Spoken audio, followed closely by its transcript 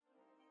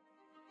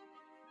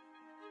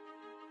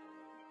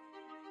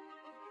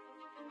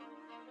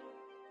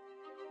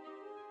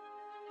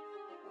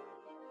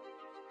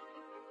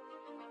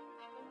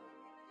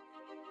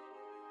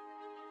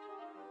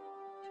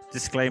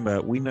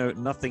Disclaimer, we know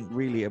nothing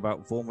really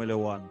about Formula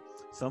One.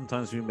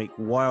 Sometimes we make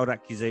wild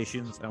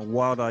accusations and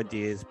wild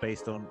ideas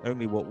based on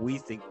only what we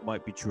think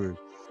might be true.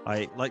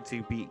 I like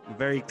to be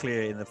very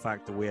clear in the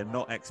fact that we are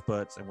not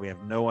experts and we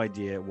have no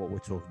idea what we're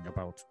talking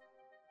about.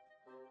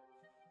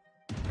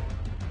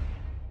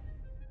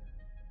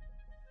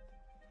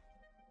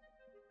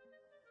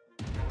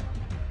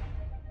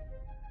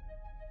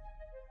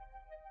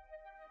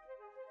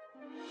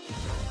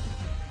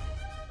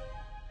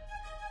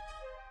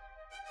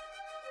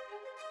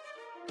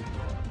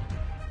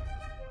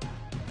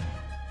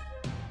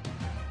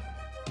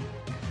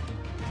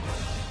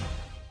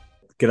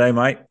 G'day,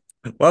 mate.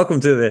 Welcome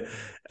to the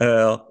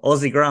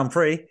Aussie Grand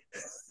Prix.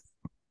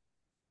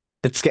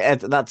 That's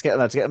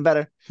getting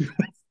better.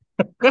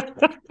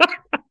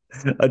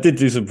 I did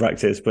do some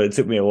practice, but it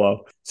took me a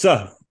while.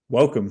 So,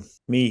 welcome,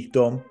 me,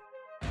 Dom.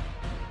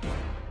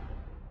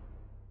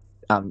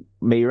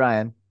 Me,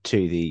 Ryan,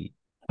 to the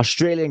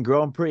Australian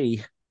Grand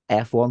Prix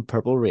F1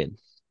 Purple Rain.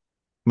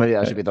 Maybe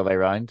that should be the way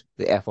around.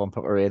 The F1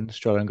 Purple Rain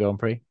Australian Grand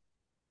Prix.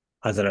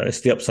 I don't know.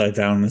 It's the upside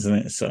down, isn't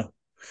it? So,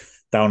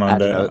 down I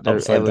don't know. under,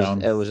 upside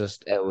down. It was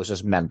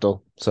just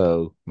mental.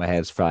 So my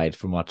head's fried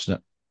from watching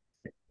it.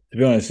 To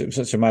be honest, it was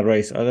such a mad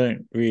race. I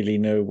don't really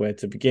know where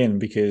to begin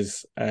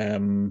because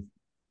 8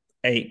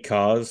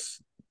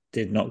 cars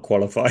did not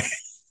qualify.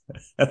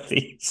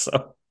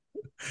 So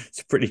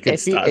it's a pretty good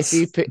stats.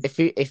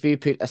 If you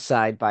put a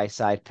side by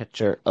side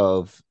picture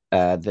of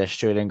the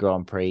Australian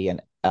Grand Prix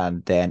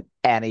and then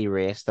any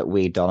race that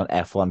we done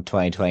at F1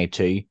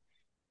 2022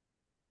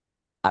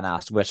 and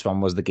asked which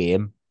one was the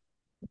game,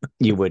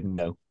 you wouldn't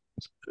know.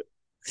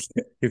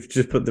 If you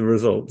just put the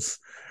results,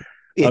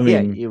 I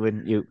mean, you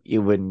wouldn't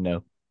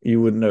know.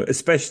 You wouldn't know,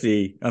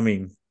 especially. I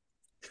mean,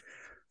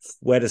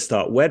 where to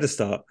start?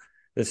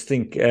 Let's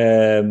think.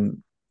 Even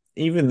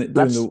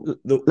doing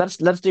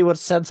let's do what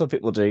sensible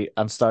people do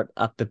and start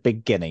at the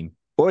beginning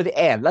or the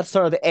end. Let's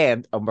start at the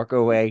end and work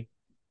our way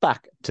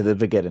back to the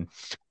beginning.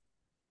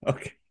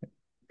 Okay.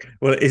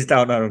 Well, it is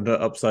down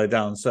under, upside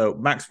down. So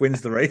Max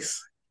wins the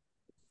race.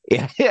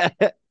 Yeah.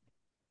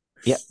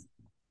 Yep.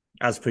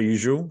 As per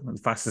usual, the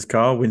fastest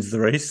car wins the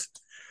race.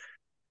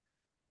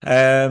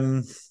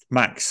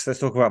 Max, let's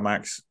talk about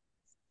Max.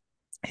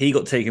 He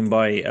got taken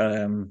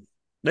by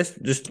let's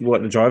just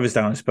work the drivers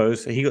down, I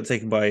suppose. He got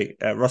taken by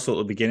Russell at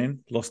the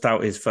beginning, lost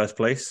out his first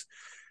place.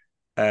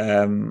 But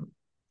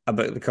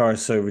the car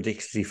is so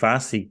ridiculously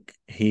fast.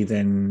 He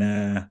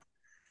then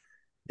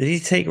did he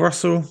take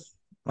Russell?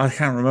 I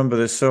can't remember.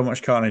 There's so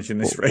much carnage in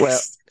this race. Well,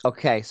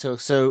 okay, so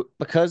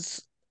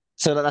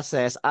let's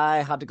say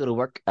I had to go to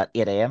work at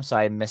 8 a.m. so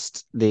I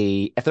missed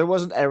if there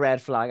wasn't a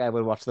red flag, I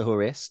would watch the whole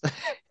race.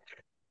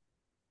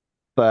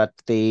 But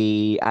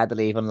I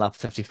believe on lap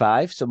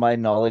 55, so my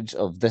knowledge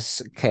of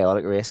this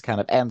chaotic race kind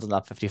of ends on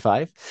lap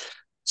 55.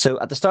 So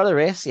at the start of the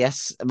race,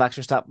 yes, Max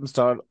Verstappen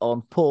started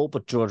on pole,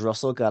 but George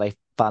Russell got a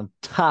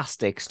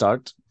fantastic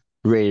start,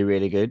 really,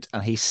 really good,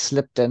 and he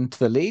slipped into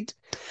the lead.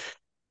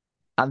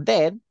 And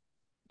then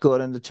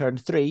going into turn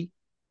 3,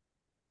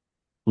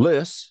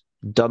 Lewis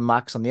done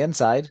Max on the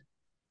inside,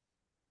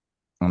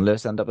 and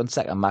Lewis ended up in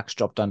second. Max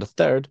dropped down to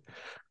third.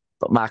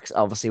 But Max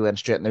obviously went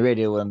straight in the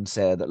radio and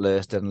said that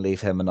Lewis didn't leave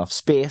him enough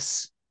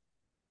space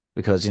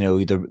because,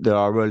 there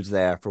are rules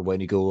there for when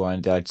you go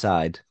around the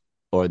outside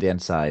or the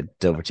inside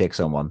to overtake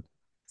someone.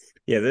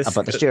 Yeah,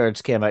 but the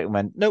stewards came out and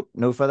went, nope,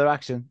 no further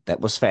action.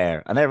 That was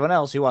fair. And everyone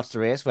else who watched the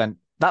race went,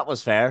 that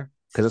was fair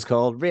because it's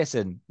called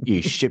racing,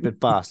 you stupid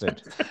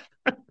bastard.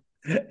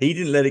 He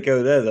didn't let it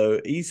go there,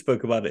 though. He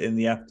spoke about it in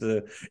the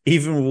after,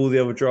 even with all the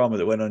other drama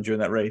that went on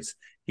during that race.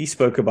 He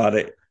spoke about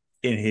it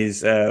in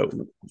his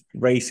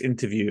race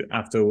interview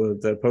after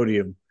the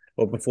podium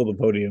or before the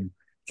podium. Do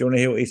you want to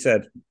hear what he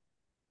said?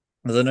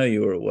 Because I know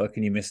you were at work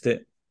and you missed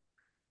it.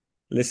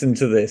 Listen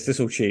to this. This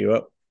will cheer you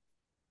up.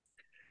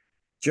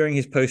 During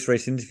his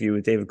post-race interview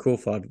with David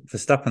Coulthard,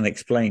 Verstappen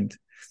explained,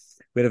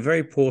 "We had a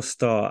very poor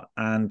start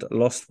and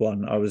lost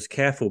one. I was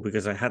careful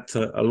because I had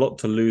a lot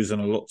to lose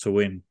and a lot to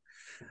win.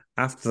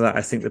 After that,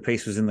 I think the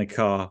pace was in the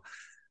car.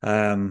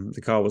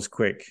 The car was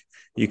quick.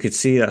 You could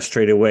see that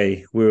straight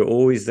away. We were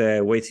always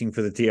there waiting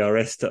for the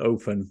DRS to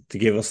open to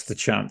give us the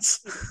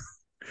chance.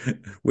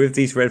 With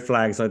these red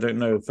flags, I don't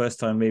know. First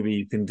time, maybe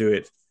you can do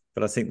it.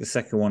 But I think the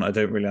second one, I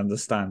don't really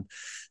understand.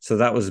 So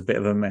that was a bit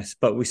of a mess.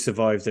 But we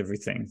survived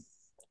everything.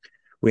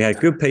 We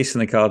had good pace in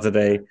the car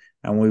today,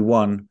 and we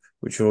won,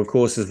 which of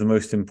course is the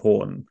most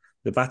important.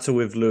 The battle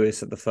with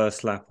Lewis at the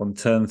first lap on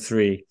turn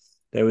 3,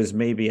 there was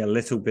maybe a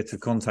little bit of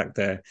contact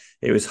there.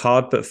 It was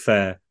hard but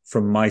fair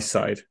from my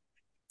side."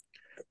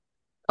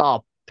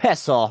 Oh,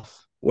 piss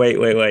off. Wait.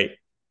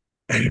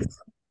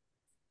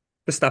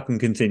 Verstappen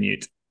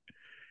continued.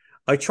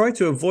 "I try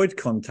to avoid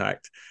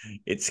contact.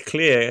 It's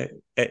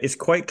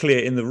quite clear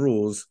in the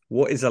rules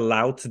what is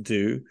allowed to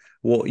do,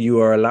 what you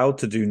are allowed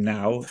to do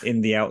now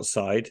in the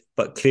outside,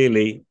 but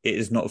clearly it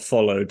is not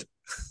followed.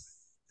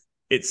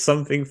 It's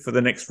something for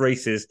the next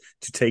races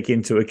to take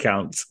into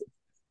account."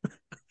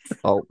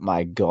 Oh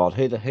my God,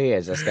 who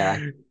is this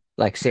guy?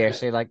 Like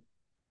seriously, like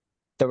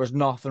there was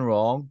nothing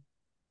wrong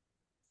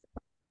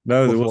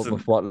No, there with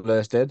wasn't. what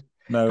Lewis did.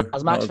 No,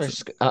 not.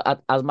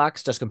 As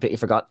Max just completely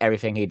forgot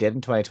everything he did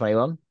in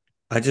 2021.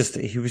 I just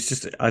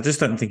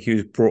don't think he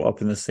was brought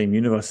up in the same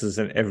universe as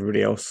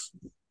everybody else.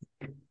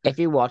 If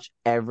you watch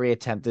every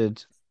time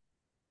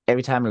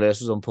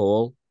Lewis was on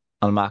pole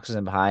and Max was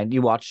in behind,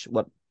 you watch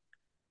what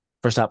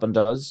Verstappen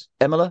does.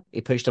 Imola,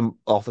 he pushed him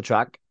off the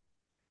track.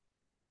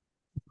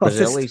 I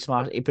Brazil,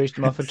 just, he pushed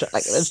him off the track.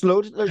 Like there's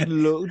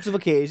loads of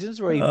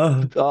occasions where he.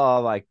 uh,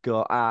 Oh my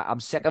god, I'm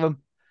sick of him.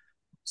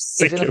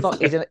 He's sick in a of fuck.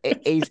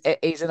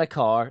 He's in a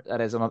car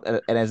that is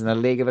in a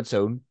league of its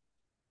own.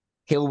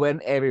 He'll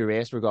win every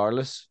race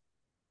regardless,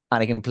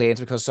 and he complains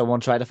because someone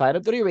tried to fight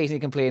him. The only reason he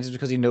complains is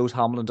because he knows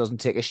Hamilton doesn't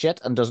take a shit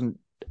and doesn't.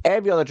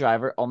 Every other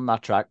driver on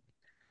that track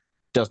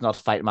does not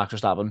fight Max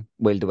Verstappen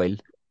wheel to wheel.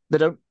 They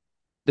don't.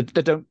 They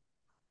don't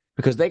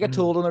because they get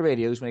told on the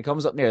radios when he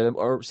comes up near them,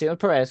 or same with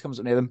Perez comes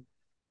up near them.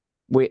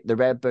 Wait, the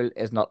Red Bull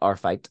is not our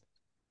fight.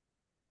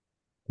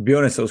 To be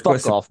honest, I was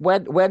quite Fuck off.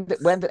 When did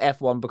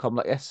F1 become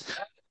like this?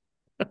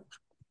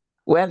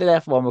 When did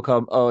F1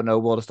 become? Oh no,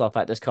 we'll just stop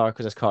fight this car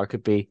because this car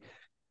could be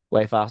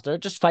way faster.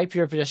 Just fight for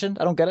your position.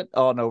 I don't get it.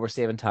 Oh no, we're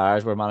saving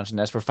tires. We're managing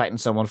this. We're fighting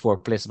someone 4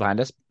 places behind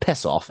us.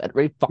 Piss off. It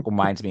really fucking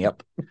winds me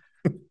up.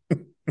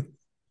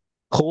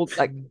 Hold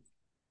like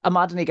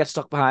imagine he gets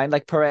stuck behind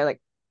like Perez.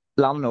 Like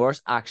Lando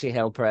Norris actually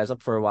held Perez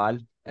up for a while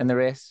in the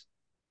race.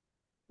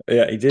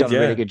 yeah, he did, Done a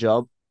really yeah. good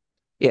job.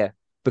 Yeah,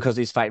 because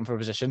he's fighting for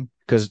position.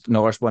 Because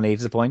Norris won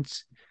 80 the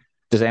points.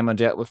 Does anyone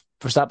do it with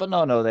Verstappen?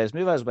 No, no. They just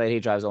move out of his way. He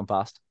drives on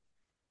past.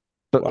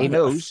 But Well, he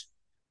knows.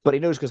 But he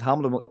knows because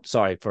Hamilton.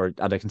 Sorry for,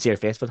 and I can see your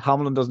face, but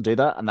Hamilton doesn't do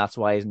that, and that's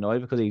why he's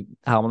annoyed because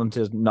Hamilton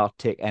does not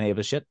take any of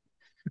his shit.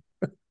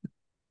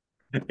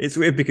 it's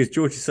weird because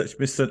George is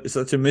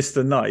such a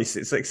Mister Nice.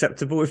 It's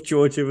acceptable if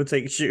George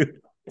overtakes you.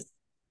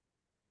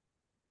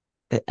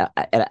 It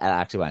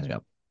actually winds me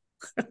up,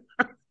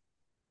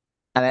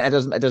 and it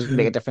doesn't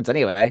make a difference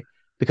anyway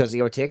because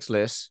he overtakes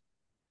Lewis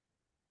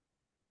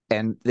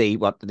in the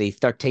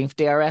 13th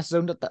DRS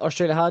zone that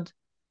Australia had,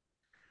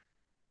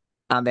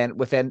 and then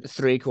within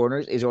 3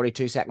 corners, he's already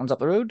 2 seconds up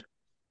the road.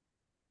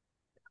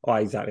 Oh,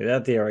 exactly.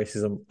 That DRS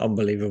is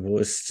unbelievable.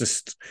 It's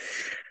just,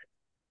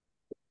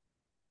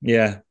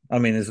 yeah. I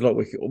mean, there's a lot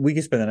we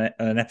could spend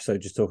an episode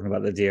just talking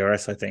about the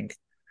DRS. I think,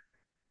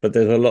 but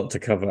there's a lot to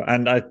cover,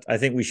 and I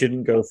think we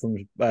shouldn't go from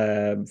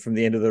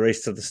the end of the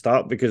race to the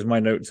start because my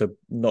notes are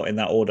not in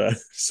that order.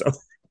 So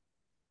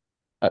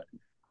Uh,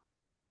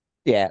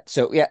 yeah,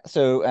 so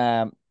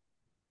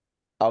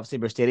obviously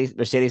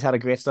Mercedes had a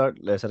great start.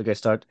 Lewis had a great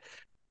start.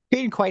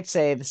 Couldn't quite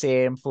say the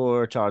same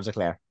for Charles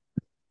Leclerc.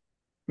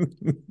 well,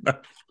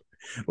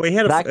 he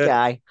had That a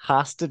guy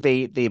has to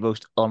be the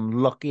most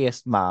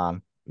unluckiest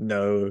man.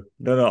 no,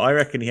 no, no. I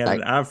reckon he had an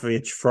Like,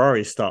 average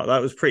Ferrari start.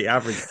 That was pretty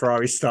average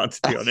Ferrari start,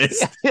 to be yeah,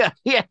 honest.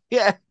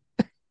 yeah.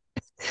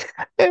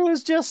 It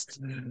was just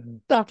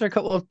after a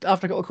couple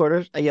of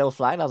quarters, a yellow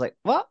flag. And I was like,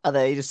 "What?" And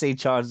then you just see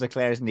Charles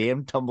Leclerc's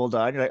name tumble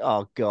down. You're like,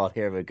 "Oh God,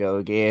 here we go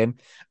again."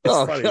 It's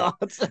Oh funny. God.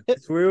 So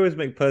we always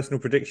make personal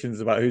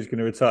predictions about who's going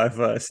to retire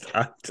first.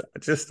 And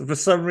just for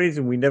some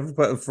reason, we never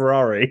put a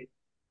Ferrari.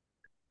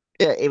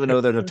 Yeah, even though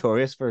they're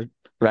notorious for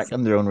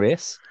wrecking their own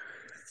race.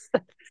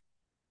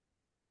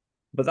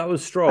 But that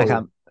was I Stroll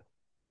can't.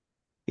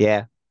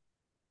 Yeah,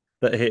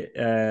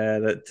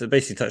 that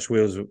basically touched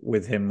wheels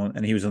with him,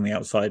 and he was on the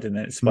outside, and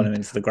then it spun him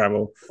into the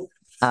gravel.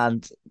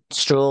 and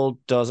Stroll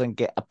doesn't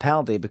get a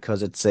penalty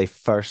because it's a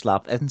first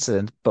lap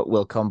incident, but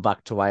we'll come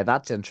back to why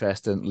that's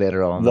interesting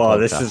later on in the Wow,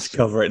 let's just podcast.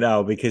 cover it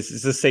now because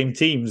it's the same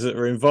teams that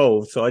are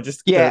involved. So I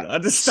just Yeah. don't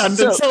understand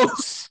So at all.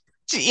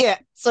 yeah.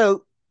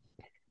 So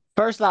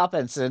first lap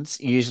incidents,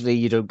 usually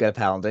you don't get a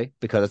penalty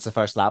because it's the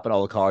first lap and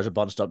all the cars are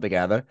bunched up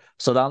together.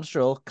 So Lance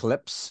Stroll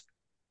clips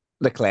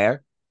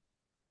Leclerc,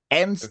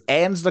 ends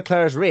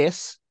Leclerc's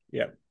race,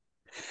 Yeah.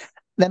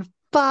 then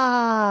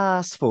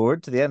fast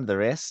forward to the end of the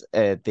race,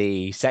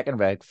 the second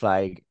red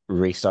flag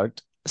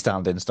restart,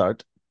 stand-in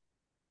start,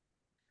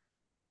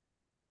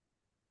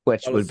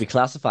 which That would be was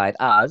classified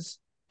as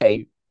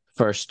a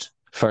first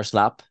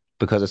lap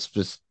because it's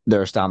just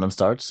their stand-in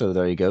start. So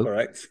there you go.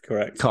 correct.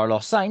 Correct.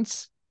 Carlos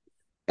Sainz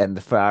in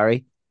the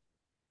Ferrari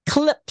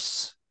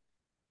clips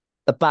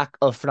the back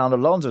of Fernando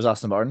Alonso's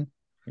Aston Martin,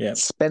 Yeah.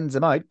 spins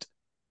him out,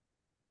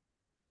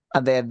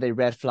 and then they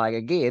red flag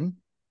again.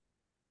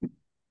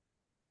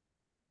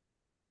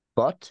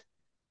 But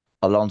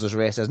Alonso's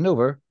race isn't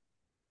over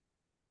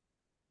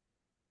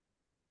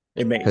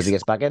It because he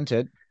makes gets back into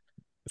it.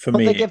 for But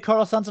they me give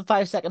Carlos Sainz a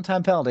 5 second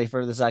time penalty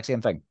for the exact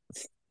same thing.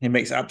 it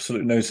makes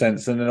absolute no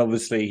sense. And then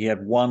obviously he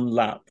had one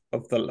lap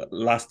of the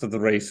last of the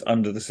race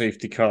under the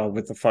safety car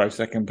with the 5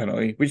 second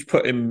penalty, which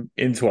put him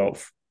in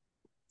 12th.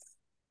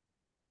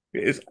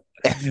 It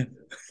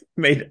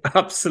made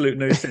absolute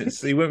no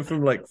sense. He went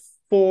from like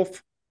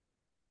fourth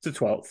to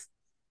 12th.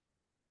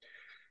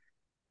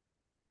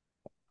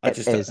 It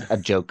is a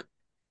joke.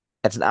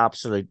 It's an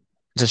absolute,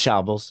 it's a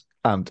shambles.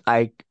 And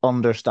I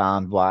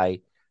understand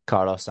why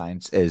Carlos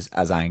Sainz is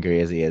as angry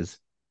as he is.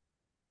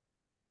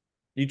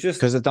 you just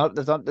Because they've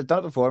done it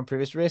before in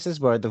previous races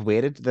where they've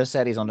waited. They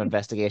said he's under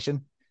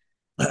investigation.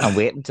 and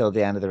wait until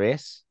the end of the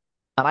race.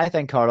 And I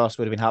think Carlos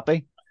would have been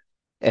happy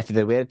if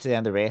they waited to the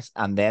end of the race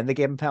and then they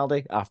gave him a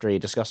penalty after he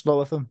discussed it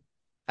with him.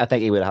 I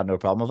think he would have had no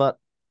problem with it.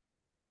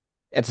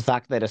 It's the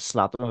fact that they just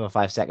slapped him with a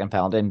 5 second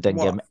penalty and didn't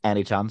give What? him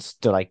any chance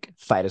to like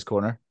fight his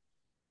corner.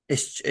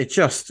 It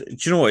just, do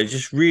you know what? It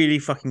just really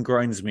fucking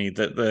grinds me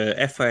that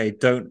the FA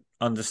don't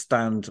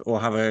understand or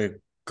have a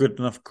good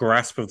enough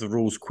grasp of the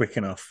rules quick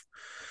enough.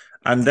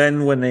 And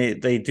then when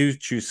they do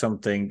choose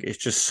something, it's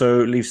just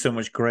leaves so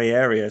much grey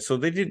area. So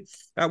they did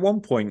at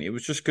one point, it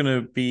was just going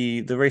to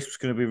be the race was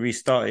going to be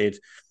restarted,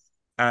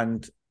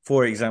 and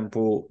for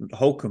example,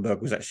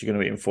 Hulkenberg was actually going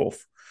to be in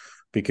fourth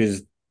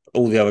because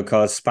all the other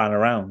cars span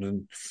around,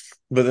 and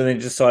but then they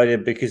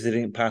decided because they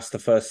didn't pass the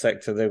first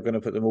sector, they were going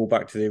to put them all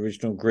back to the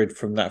original grid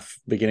from that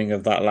beginning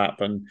of that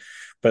lap, and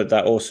but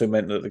that also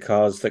meant that the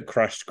cars that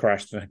crashed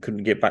and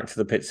couldn't get back to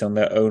the pits on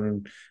their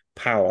own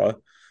power.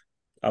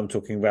 I'm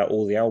talking about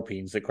all the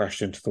Alpines that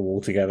crashed into the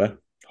wall together,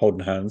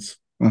 holding hands.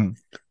 Mm.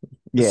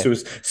 Yeah.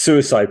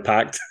 Suicide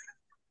pact.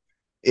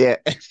 Yeah.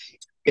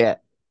 Yeah.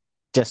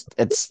 Just,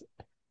 it's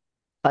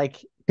like,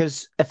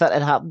 because if that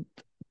had happened,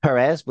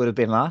 Perez would have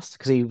been last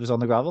because he was on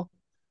the gravel.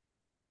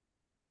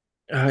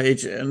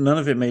 None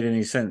of it made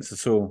any sense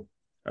at all.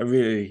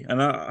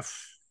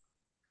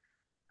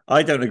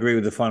 I don't agree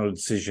with the final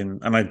decision,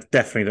 and I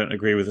definitely don't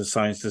agree with the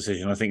science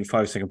decision. I think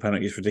 5 second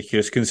penalty is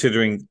ridiculous,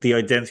 considering the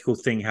identical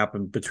thing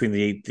happened between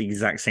the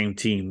exact same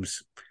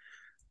teams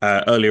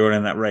earlier on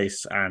in that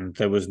race, and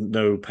there was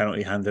no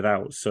penalty handed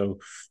out. So,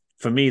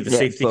 for me, the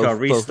safety car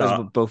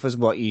restart, both as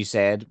what you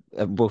said,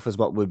 both as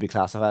what would be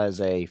classified as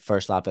a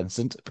first lap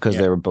incident because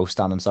they were both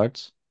standing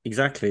starts.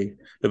 Exactly,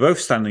 they're both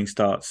standing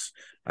starts,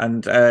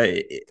 and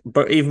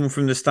but even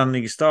from the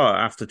standing start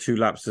after 2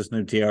 laps, there's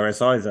no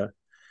DRS either.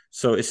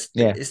 So it's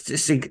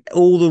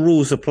all the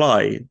rules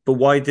apply, but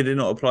why did it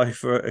not apply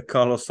for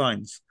Carlos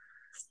Sainz,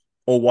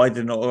 or why did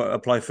it not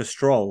apply for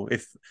Stroll?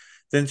 If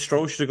then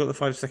Stroll should have got the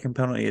 5 second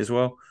penalty as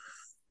well.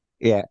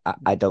 Yeah,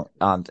 I don't.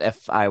 And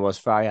if I was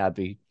Ferrari, I'd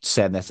be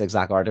saying this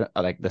exact argument,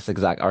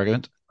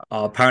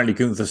 Apparently,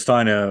 Gunther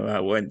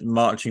Steiner went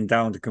marching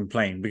down to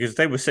complain because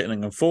they were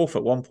sitting in fourth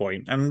at one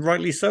point, and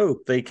rightly so.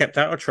 They kept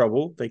out of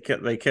trouble. They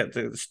kept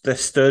their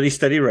sturdy,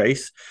 steady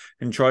race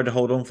and tried to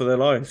hold on for their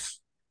lives.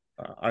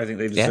 I think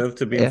they deserve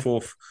to be in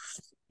fourth.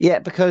 Yeah,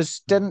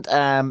 because didn't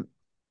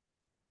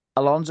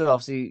Alonso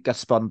obviously got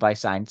spun by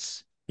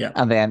Sainz. Yeah.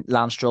 And then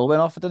Lance Stroll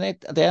went off at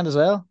the end as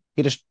well.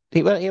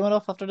 He went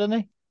off after, didn't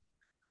he?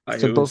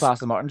 So both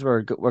Aston Martins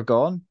were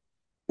gone.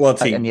 Well,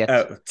 team.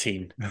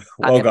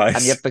 Well, guys.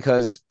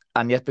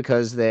 And yet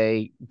because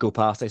they go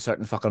past a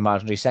certain fucking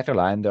imaginary sector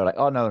line, they're like,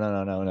 oh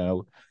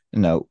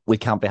no, we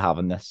can't be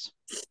having this.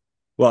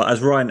 Well,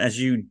 as Ryan,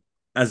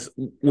 as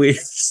we're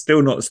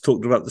still not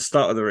talked about the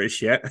start of the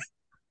race yet,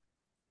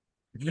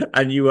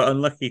 and you were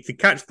unlucky to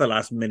catch the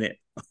last minute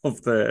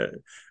of the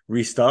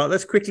restart,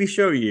 let's quickly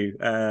show you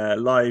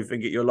live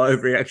and get your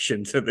live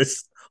reaction to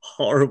this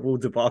horrible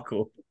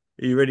debacle.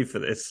 Are you ready for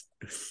this?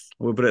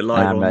 We'll put it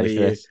live on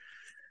the.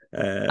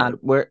 And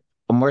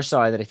we're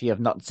sorry that if you have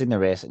not seen the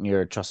race and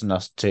you're trusting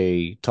us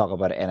to talk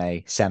about it in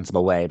a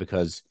sensible way,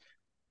 because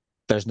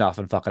there's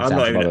nothing fucking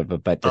sensible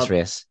about this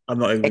race. I'm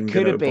not even. It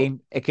could have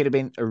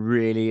been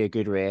a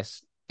good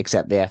race,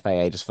 except the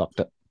FIA just fucked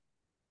it.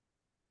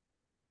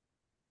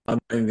 I'm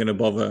not even going to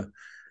bother.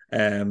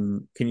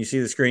 Can you see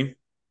the screen?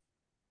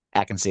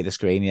 I can see the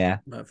screen, yeah.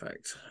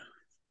 Perfect.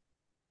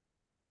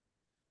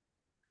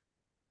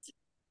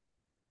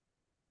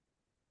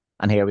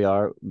 And here we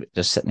are,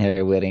 just sitting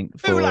here waiting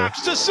for... 2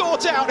 laps to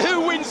sort out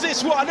who wins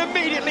this one.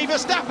 Immediately,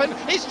 Verstappen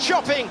is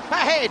chopping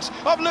ahead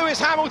of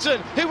Lewis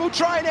Hamilton, who will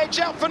try and edge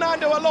out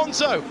Fernando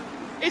Alonso.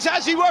 It's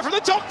as he were from the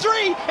top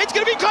 3. It's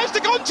going to be close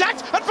to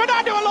contact, and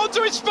Fernando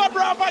Alonso is spun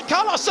round by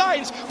Carlos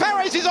Sainz.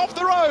 Perez is off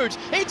the road.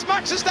 It's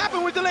Max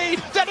Verstappen with the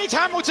lead. Then it's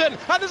Hamilton,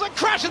 and there's a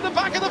crash at the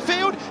back of the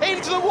field.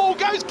 Into the wall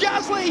goes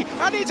Gasly,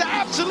 and it's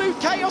absolute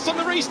chaos on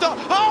the restart.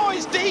 Oh,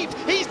 it's deep.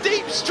 He's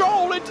deep.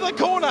 Stroll into the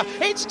corner.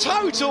 It's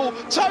total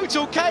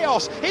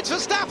chaos. It's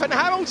Verstappen,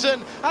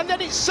 Hamilton, and then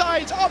it's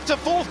Sainz. Up to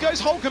 4th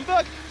goes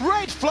Hulkenberg.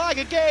 Red flag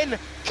again.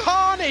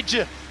 Carnage.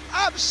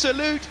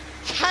 Absolute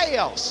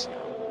chaos.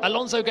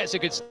 Alonso gets a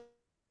good...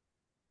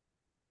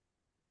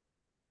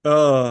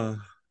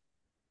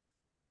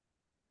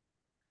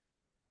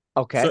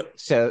 Okay,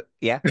 so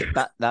yeah,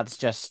 that's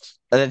just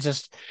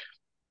the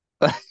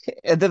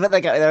bit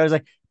that I was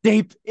like,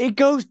 deep. It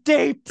goes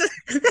deep.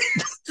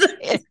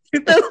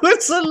 There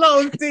was a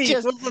lot of deep,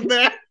 wasn't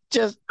there?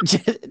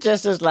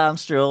 Just as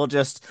Lance Stroll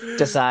just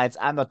decides,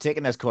 I'm not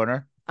taking this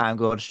corner. I'm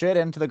going straight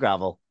into the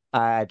gravel.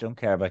 I don't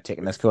care about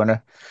taking this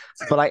corner.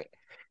 But like,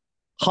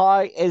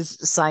 how is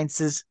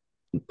Sainz's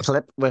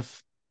clip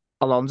with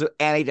Alonso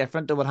any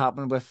different to what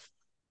happened with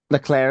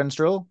Leclerc and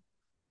Stroll?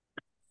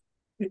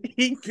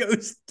 He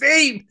goes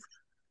deep.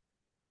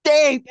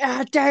 Deep.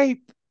 And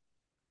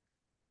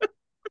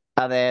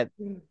then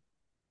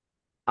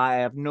I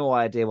have no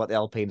idea what the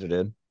Alpines are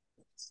doing.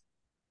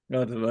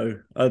 I don't know.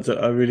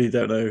 I really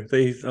don't know.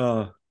 It's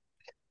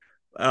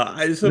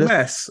a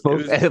mess.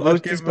 Both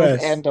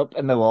end up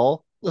in the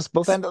wall. Just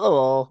both end of the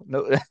wall.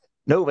 No,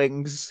 no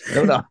wings.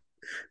 No.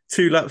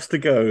 2 laps to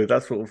go.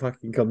 That's what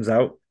fucking comes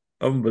out.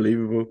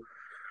 Unbelievable.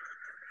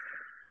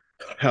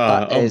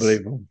 That is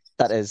Unbelievable.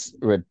 that is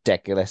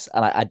ridiculous,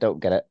 and I don't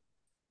get it.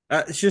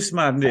 It's just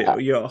mad, isn't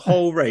it? Your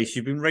whole race,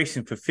 you've been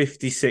racing for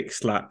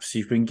 56 laps.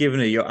 You've been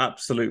giving it your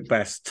absolute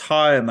best,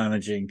 tire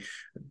managing,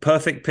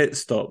 perfect pit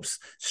stops,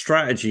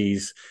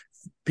 strategies,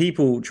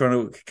 people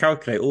trying to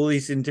calculate all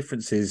these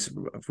indifferences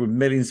with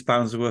millions of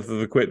pounds worth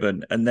of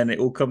equipment, and then it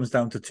all comes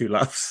down to 2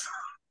 laps.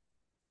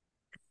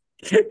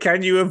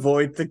 Can you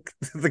avoid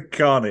the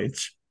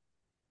carnage?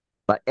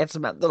 Like it's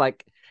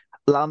like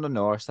Lando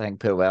Norris, I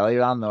think, put it well.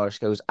 Lando Norris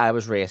goes, I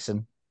was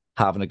racing,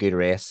 having a good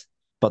race,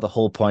 but the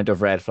whole point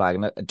of red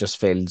flagging it just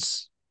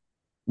feels,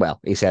 well,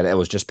 he said it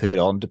was just put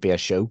on to be a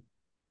show.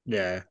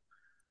 Yeah.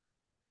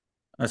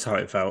 That's how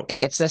it felt.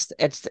 It's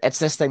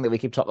this thing that we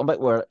keep talking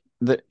about where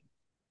it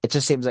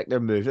just seems like they're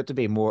moved it to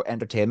be more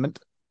entertainment.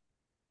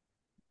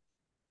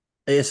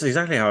 It's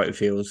exactly how it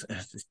feels.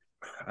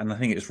 And I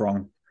think it's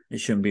wrong. It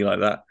shouldn't be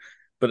like that.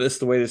 But it's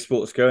the way the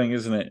sport's going,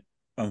 isn't it?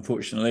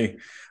 Unfortunately.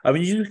 I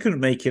mean, you just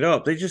couldn't make it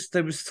up.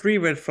 There was 3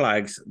 red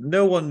flags.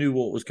 No one knew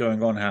what was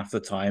going on half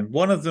the time.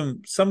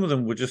 Some of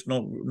them were just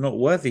not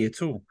worthy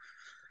at all.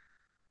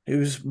 It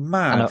was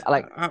mad. I know,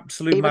 like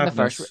absolute even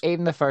madness.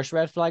 even the first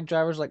red flag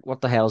drivers, like,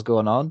 what the hell's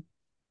going on?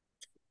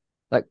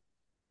 Like,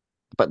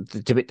 but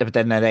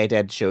then they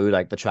did show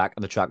like the track,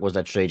 and the track was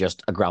literally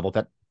just a gravel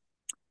pit.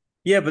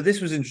 Yeah, but this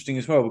was interesting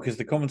as well because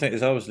the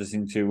commentators I was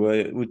listening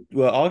to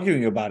were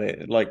arguing about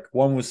it. Like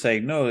one was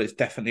saying, no, it's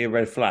definitely a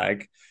red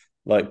flag,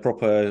 like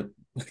proper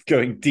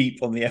going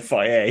deep on the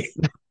FIA.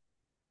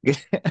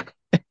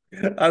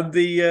 And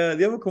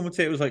the other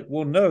commentator was like,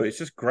 well, no, it's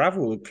just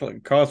gravel.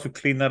 Cars would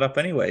clean that up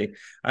anyway,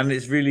 and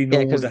it's really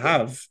normal to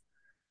have.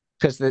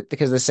 Because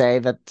they say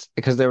that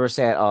because they were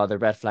saying, oh, they're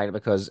red flagged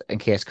because in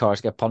case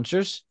cars get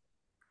punctures.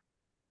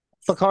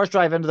 But cars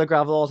drive into the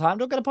gravel all the time,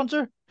 don't get a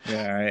puncher.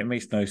 Yeah, it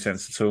makes no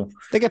sense at all.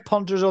 They get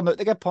punters on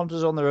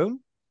their own.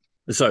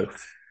 So,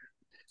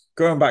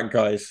 going back,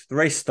 guys, the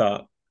race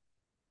start.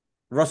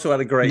 Russell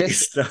had a great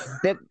start.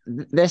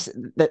 This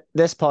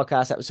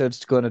podcast episode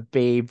is going to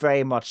be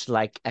very much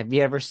like. Have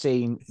you ever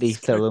seen the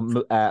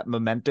film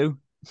Memento?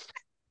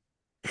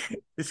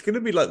 It's going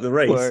to be like the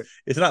race.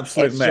 It's an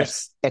absolute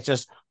mess. It's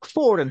just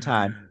forward in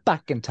time,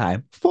 back in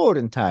time, forward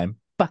in time,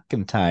 back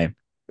in time.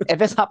 If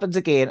this happens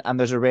again and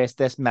there's a race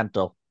this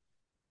mental,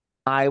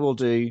 I will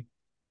do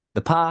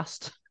the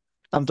past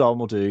and Dom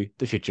will do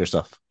the future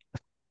stuff.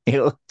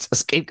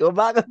 Just keep going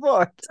back and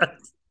forth.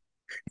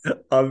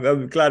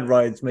 I'm glad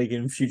Ryan's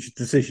making future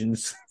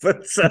decisions,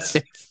 but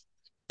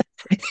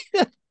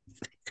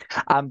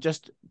I'm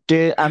just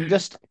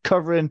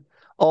covering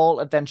all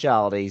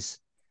eventualities,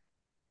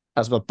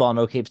 as what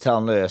Bono keeps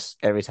telling Lewis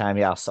every time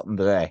he asks something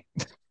today.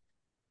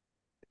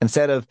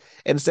 instead of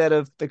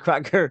the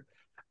cracker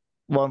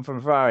one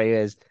from Ferrari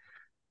is,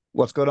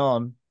 what's going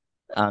on?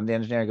 And the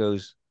engineer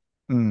goes,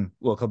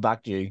 we'll come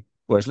back to you.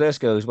 Whereas Lewis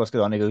goes, what's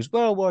going on? He goes,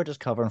 well, we're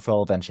just covering for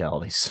all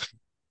eventualities.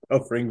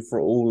 Covering for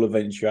all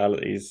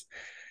eventualities.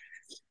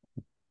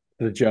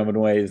 The German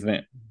way, isn't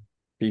it?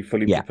 Be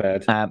fully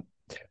prepared.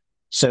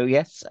 So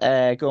yes,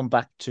 going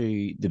back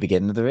to the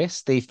beginning of the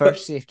race, the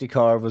first safety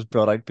car was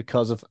brought out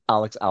because of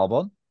Alex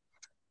Albon,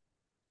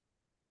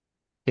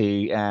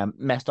 who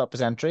messed up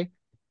his entry.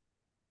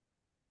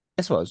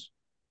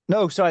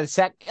 No, sorry, the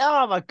sec.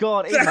 Oh my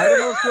god, Ian, I don't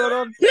know what's going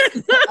on.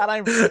 And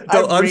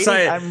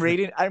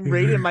I'm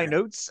reading my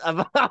notes.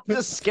 I've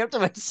just skipped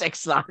about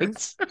 6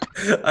 lines.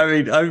 I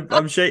mean,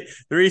 I'm shaking.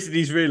 The reason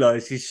he's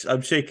realised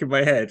I'm shaking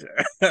my head,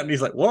 and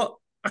he's like, "What?"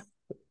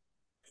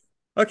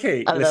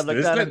 Okay, and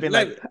listeners, let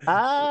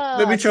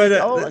me try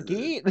that. Oh,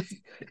 again.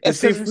 It's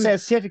because it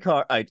says safety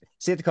car out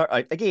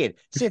again,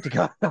 safety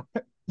car.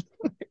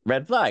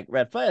 Red flag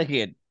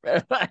again,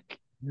 red flag.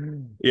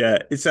 Yeah,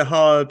 it's a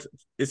hard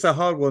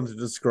one to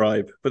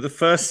describe. But the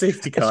first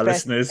safety car,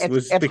 listeners,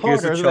 was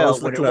because of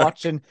Charles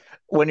Leclerc.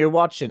 When you're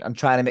watching and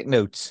trying to make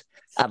notes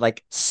at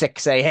like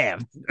 6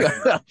 a.m.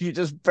 you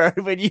just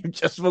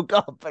woke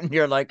up and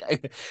you're like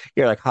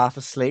half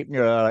asleep and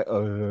you're like,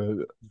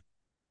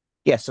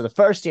 yeah. So the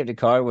first safety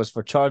car was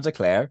for Charles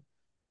Leclerc.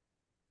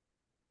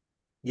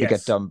 Yes. To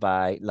get done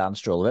by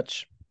Lance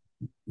Strolovich.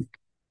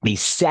 The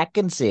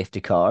second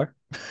safety car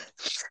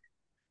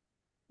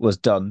was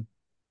done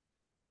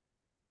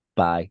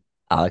by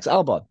Alex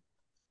Albon.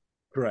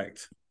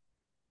 Correct.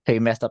 He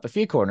messed up a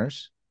few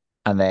corners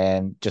and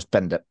then just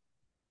binned it.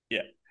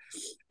 Yeah.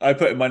 I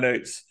put in my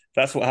notes,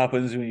 that's what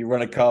happens when you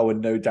run a car with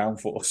no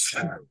downforce.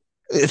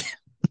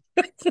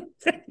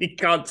 You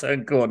can't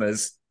turn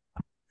corners.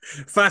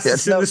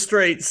 Fastest in the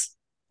straights.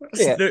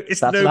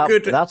 It's no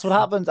good. That's what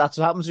happens. That's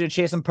what happens when you're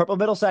chasing purple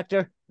middle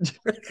sector.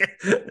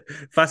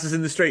 Fastest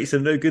in the straights are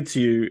no good to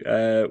you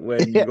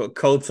when you've got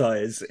cold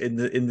tires in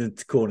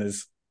the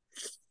corners.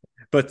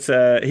 But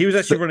he was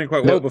actually running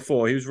quite well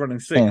before. He was running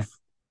 6th. Yeah.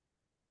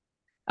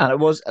 And it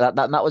was that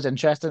was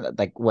interesting,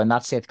 like when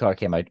that safety car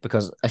came out,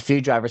 because a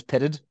few drivers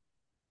pitted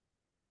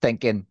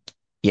thinking,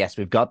 yes,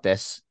 we've got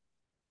this.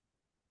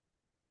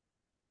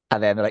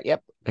 And then they're like,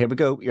 yep, here we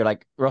go. You're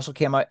like, Russell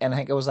came out, and I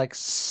think it was like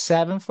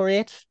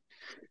 7-8.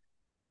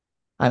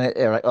 And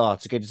they're like, oh,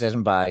 it's a good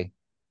decision by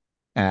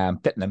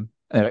pitting him.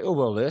 And they're like, oh,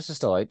 well, Lewis is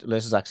still out.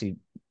 Lewis is actually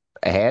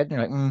ahead. And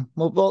you're like,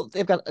 well,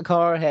 they've got a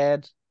car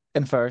ahead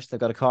in first. They've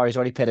got a car he's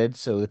already pitted,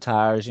 so the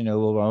tires,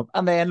 will run up.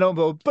 And then lo and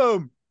behold,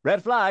 boom,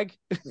 red flag.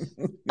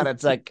 And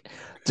it's like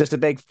just a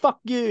big fuck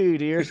you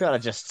to your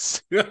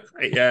strategists.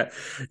 Yeah.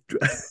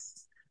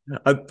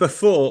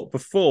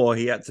 Before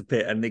he had to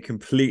pit and they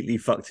completely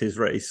fucked his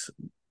race.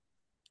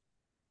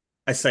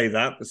 I say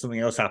that, but something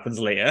else happens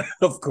later,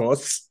 of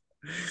course.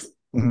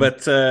 Mm-hmm.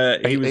 But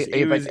are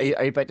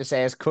you about to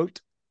say his quote?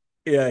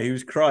 Yeah, he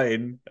was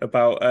crying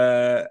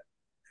about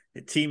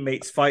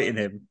teammates fighting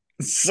him.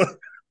 So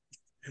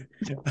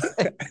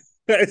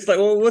it's like,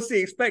 well, what's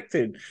he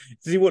expecting?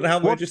 Does he want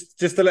Hamilton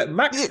just to let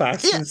Max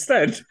pass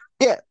instead?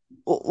 Yeah.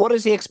 What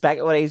does he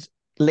expect when he's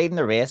leading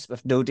the race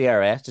with no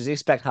DRS? Does he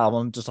expect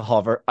Hamilton just to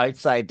hover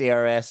outside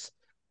DRS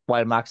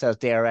while Max has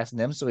DRS in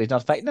him, so he's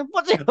not fighting him?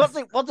 What's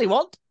he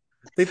want?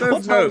 They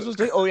both know.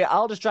 Oh yeah,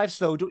 I'll just drive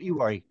slow. Don't you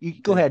worry. You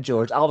go ahead,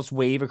 George. I'll just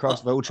wave across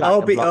the whole track.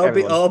 I'll be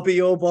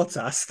your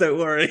Bottas. Don't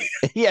worry.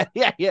 Yeah.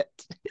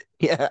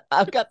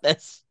 I've got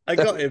this. I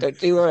got him. Don't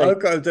you worry.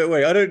 I've got him. Don't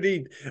worry. I don't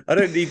need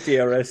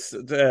DRS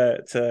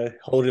to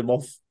hold him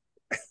off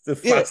the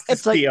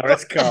fastest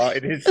DRS car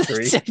in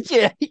history.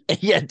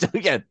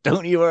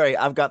 Don't you worry.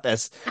 I've got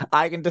this.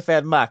 I can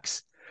defend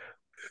Max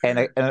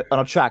on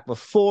a track with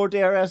 4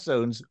 DRS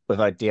zones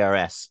without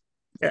DRS.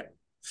 Yeah.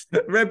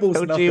 Rebels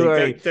don't nothing. You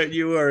worry. Don't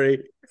you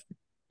worry.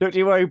 Don't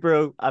you worry,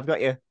 bro. I've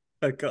got you.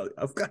 I've got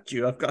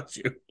you.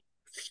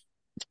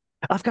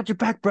 I've got your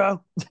back,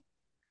 bro. To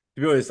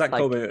be honest, that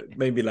comment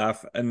made me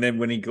laugh. And then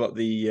when he got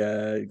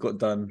got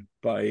done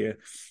by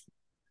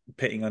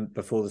pitting on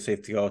before the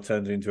safety car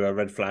turned into a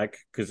red flag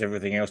because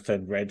everything else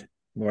turned red,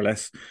 more or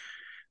less.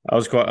 I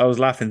was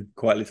laughing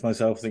quietly to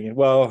myself, thinking,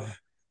 "Well,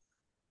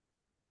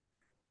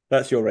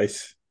 that's your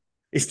race.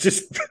 It's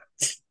just."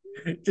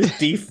 Just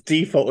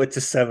defaulted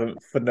to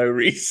 7th for no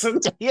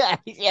reason. Yeah.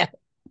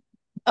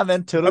 And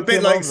then Toto a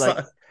bit like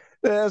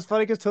it's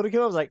funny because Toto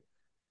came up was like,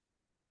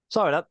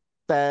 sorry,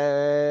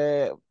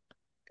 that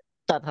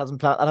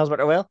hasn't worked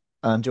out well.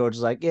 And George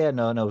was like, yeah,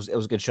 no, it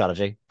was good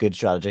strategy.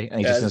 And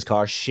he's just in his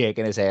car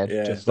shaking his head.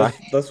 Yeah,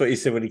 that's what he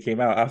said when he came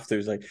out after. He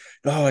was like,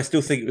 no, I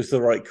still think it was the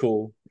right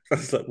call. I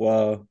was like,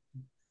 wow.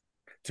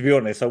 To be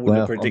honest, I wouldn't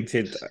have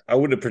predicted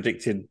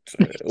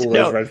all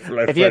those red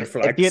flags. If you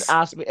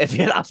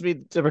had asked me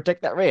to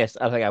predict that race,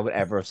 I don't think I would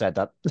ever have said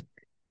that.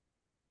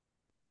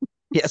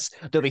 Yes,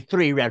 there'll be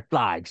 3 red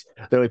flags.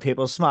 There'll be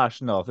people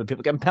smashing off. There'll be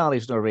people getting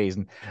penalties for no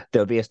reason.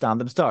 There'll be a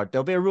standing start.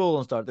 There'll be a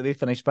rolling start. There'll be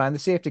finished behind the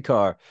safety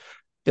car.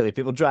 There'll be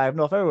people driving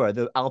off everywhere.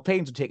 The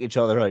Alpines will take each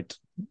other out.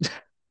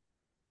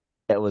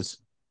 It was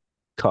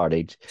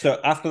carnage. So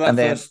after that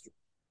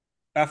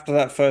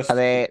first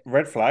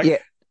red flag.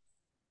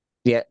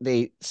 Yeah,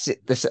 I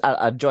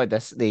enjoyed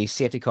this. The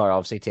safety car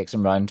obviously takes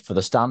him round for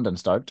the standing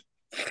start.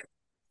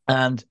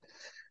 And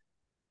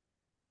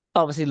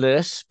obviously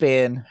Lewis,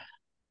 being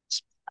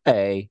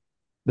the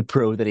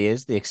pro that he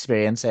is, the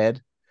experience head,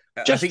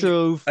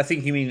 drove. I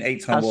think you mean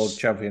 8-time world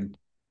champion.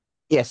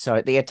 Yes,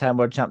 sorry, the 8-time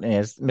world champion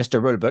is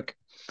Mr. Rulebook.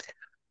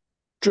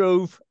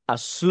 Drove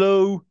as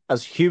slow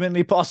as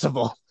humanly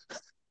possible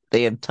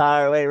the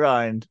entire way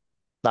round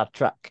that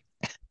track.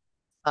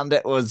 And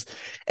it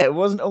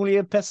wasn't only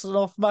a pissing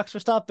off Max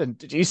Verstappen.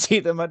 Did you see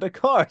the amount of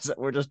cars that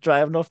were just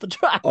driving off the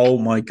track? Oh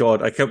my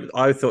god! I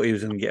thought he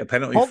was going to get a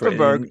penalty for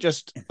it.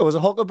 It was a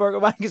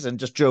Hulkenberg magazine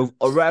just drove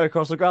right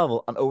across the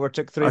gravel and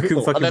overtook 3 people. I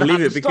couldn't fucking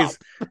believe it because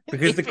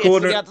the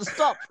corner had to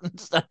stop and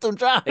just let them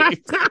drive. I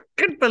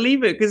couldn't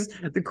believe it because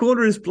the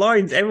corner is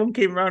blind. Everyone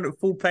came around at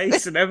full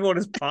pace and everyone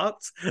is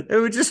parked. They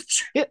were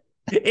just.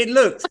 It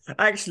looked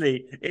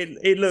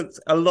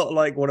a lot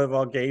like one of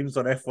our games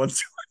on F1.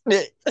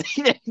 It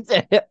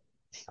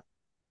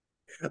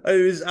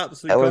was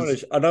absolutely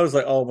carnage. And I was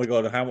like, oh my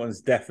god, Hamilton's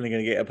definitely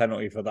going to get a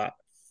penalty for that.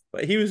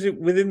 But he was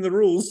within the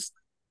rules.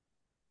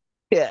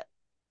 Yeah.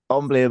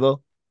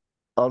 Unbelievable.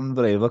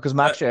 Because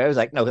Max Scherzer was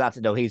like, no,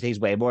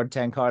 he's way more than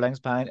 10 car lengths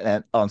behind. And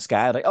then on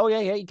Sky, like, oh yeah,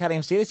 you can't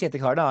even see the safety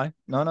car now.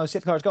 No,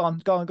 safety car's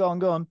gone.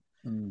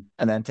 And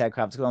then Ted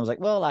Kravitz was like,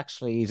 well,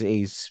 actually,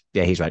 he's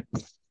right.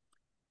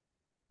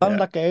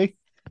 Unlucky.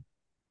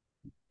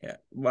 Yeah.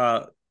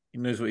 Well, he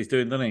knows what he's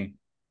doing, doesn't he?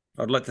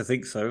 I'd like to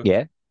think so.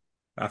 Yeah.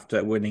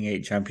 After winning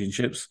 8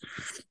 championships.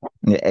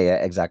 Yeah,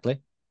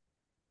 exactly.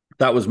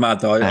 That was mad,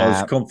 though. I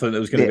was confident it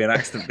was going to be an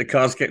accident. The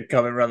cars kept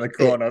coming around the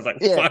corner. I was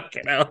like,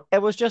 fucking hell.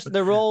 It was just,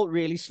 they're all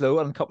really slow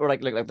and a couple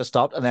like they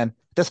stopped. And then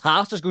this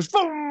Haas just goes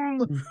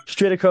boom,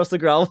 straight across the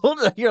gravel.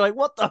 You're like,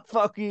 what the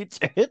fuck are you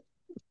doing?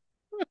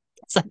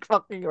 It's like,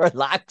 fucking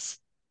relax.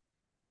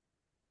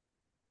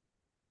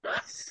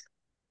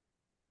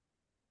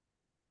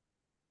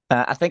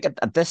 I think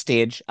at this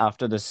stage,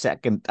 after the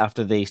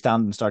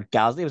standing start,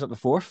 Gasly was up to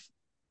 4th.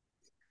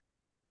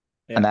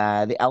 Yeah.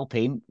 And the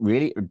Alpine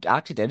really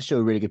actually did show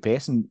a really good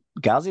pace, and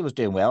Gasly was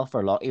doing well for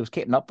a lot. He was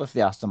keeping up with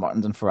the Aston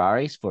Martins and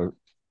Ferraris for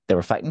they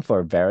were fighting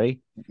for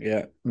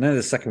Yeah. And they're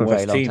the second for a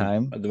very worst long team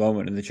time. at the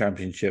moment in the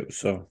championship.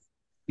 So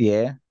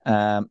Yeah.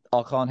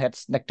 Ocon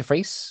hits Nick de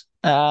Vries.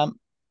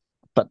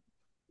 But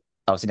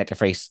obviously Nick de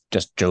Vries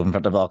just drove in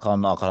front of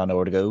Ocon. Ocon had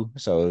nowhere to go,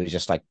 so he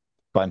just like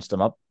bounced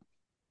him up.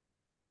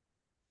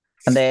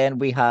 And then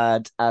we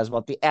had as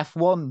what the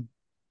F1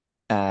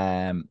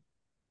 um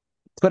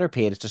Twitter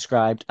page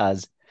described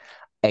as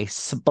a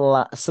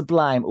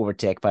sublime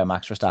overtake by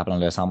Max Verstappen and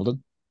Lewis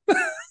Hamilton.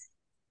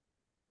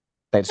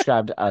 They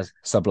described it as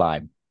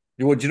sublime.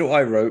 do you know what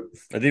I wrote?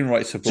 I didn't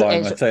write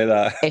sublime, So I'd say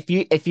that. if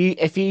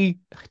you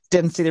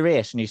didn't see the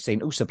race and you've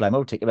seen sublime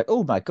overtake, you're like,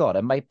 oh my god,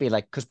 it might be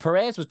like because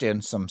Perez was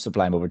doing some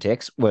sublime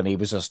overtakes when he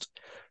was just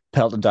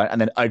pelting down and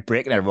then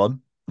outbreaking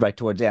everyone right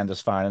towards the end,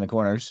 just firing in the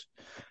corners.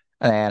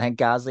 And then I think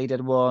Gasly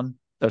did one.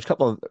 There was a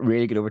couple of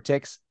really good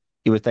overtakes.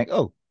 You would think,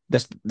 oh,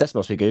 this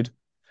must be good.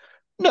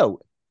 No,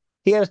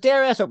 he had his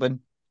DRS open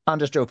and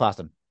just drove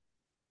past him.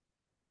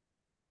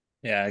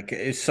 Yeah,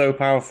 it's so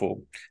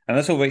powerful. And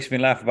that's what makes me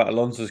laugh about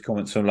Alonso's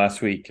comments from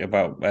last week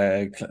about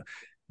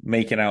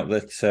making out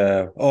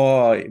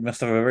that, he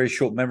must have a very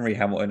short memory,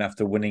 Hamilton,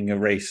 after winning a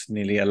race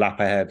nearly a lap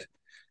ahead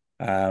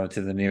to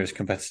the nearest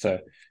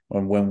competitor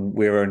when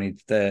we're only,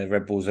 the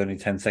Red Bull's only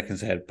 10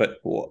 seconds ahead. But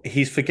what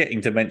he's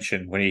forgetting to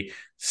mention when he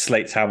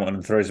slates Hamilton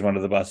and throws him under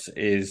the bus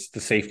is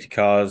the safety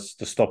cars,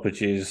 the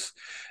stoppages,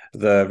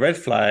 the red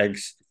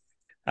flags,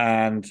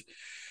 and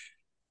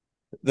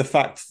the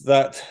fact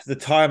that the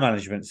tire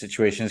management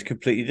situation is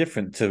completely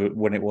different to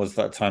when it was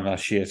that time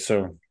last year.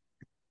 So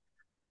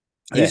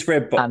this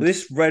Red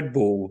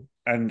Bull,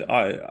 and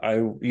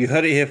you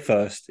heard it here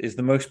first, is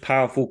the most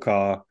powerful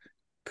car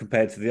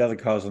compared to the other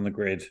cars on the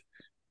grid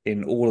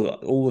in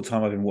all the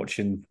time I've been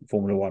watching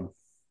Formula One.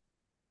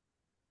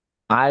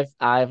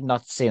 I've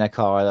not seen a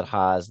car that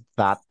has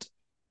that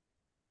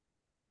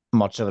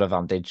much of an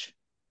advantage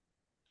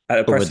At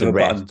a press of a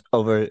button.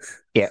 over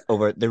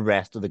the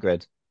rest of the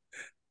grid.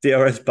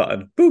 DRS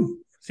button.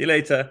 Boom. See you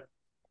later.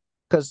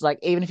 Because like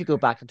even if you go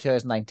back to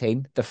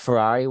 2019, the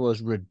Ferrari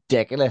was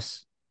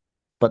ridiculous,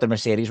 but the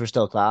Mercedes were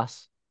still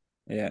class.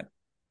 Yeah.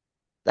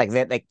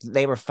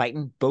 They were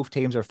fighting, both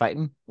teams were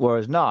fighting.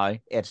 Whereas now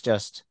it's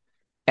just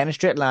in a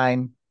straight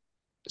line,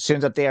 as soon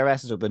as that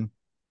DRS is open.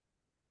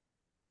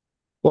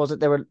 Was it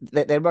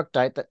they worked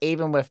out that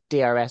even with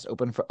DRS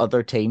open for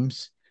other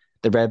teams,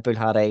 the Red Bull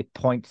had a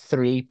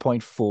 0.3,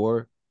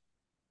 0.4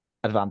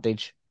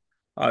 advantage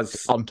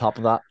on top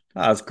of that.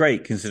 That's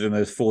great considering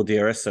those 4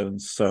 DRS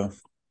zones. So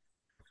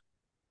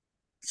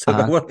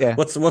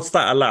what's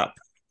that a lap?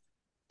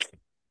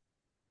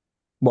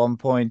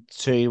 1.2,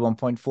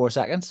 1.4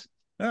 seconds.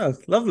 Oh,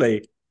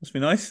 lovely. Must be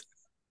nice.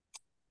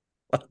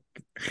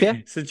 Yeah.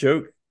 It's a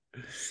joke.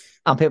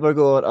 And people are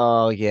going,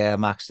 oh yeah,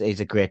 Max, he's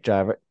a great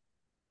driver.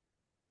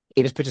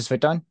 He just puts his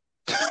foot down.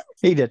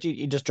 He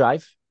just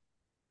drive.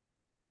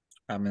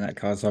 I mean, that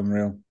car's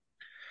unreal.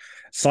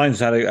 Sainz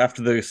had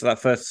after that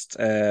first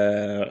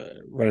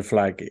red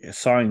flag.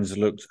 Sainz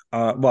looked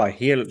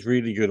he looked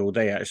really good all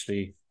day.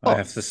 Actually, I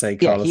have to say,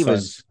 Carlos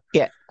Sainz.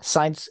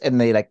 Sainz in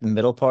the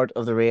middle part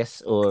of the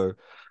race or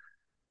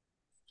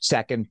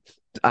second.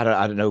 I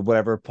don't know,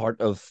 whatever part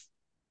of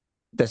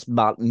this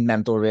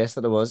mental race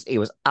that it was. He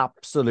was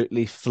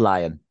absolutely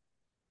flying.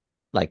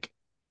 Like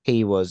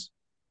he was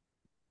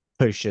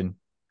pushing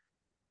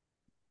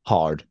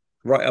hard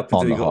right up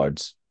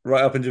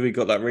until we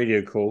got that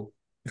radio call.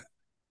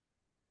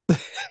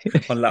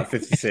 On lap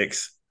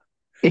 56.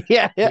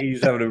 Yeah. He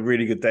was having a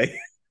really good day.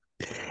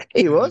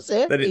 He was,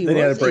 yeah. Then he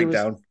had a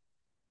breakdown.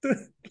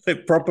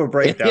 Like proper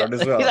breakdown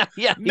as well.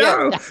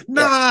 No.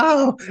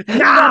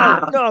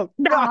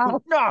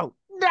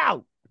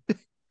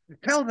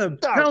 Tell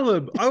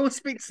them. I will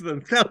speak to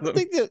them. Tell them.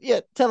 Yeah,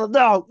 tell them.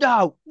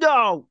 No.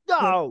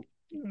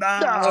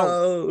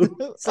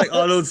 It's like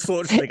Arnold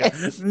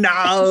Schwarzenegger.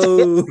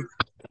 No.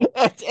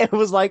 It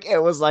was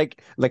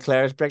like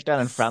Leclerc's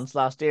breakdown in France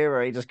last year,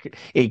 where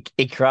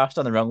he crashed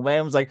on the runway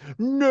and was like,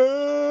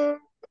 no.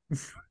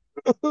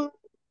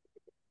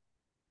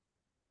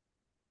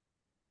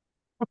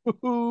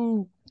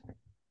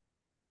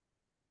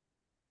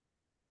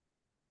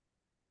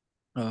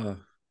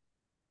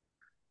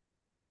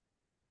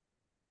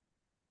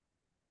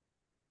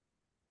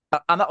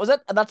 And that was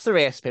it. And that's the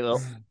race, people.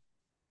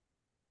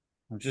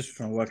 I'm just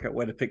trying to work out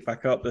where to pick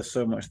back up. There's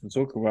so much to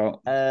talk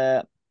about.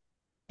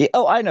 Yeah,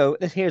 I know.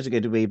 Here's a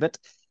good wee bit.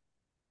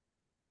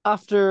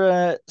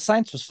 After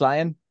Sainz was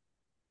flying,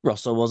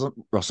 Russell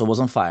was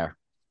on fire.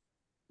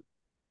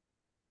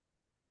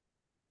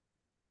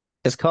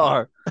 His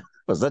car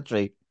was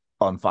literally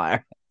on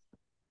fire.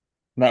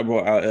 That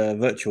brought out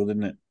virtual,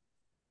 didn't it?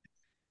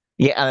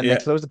 Yeah, and then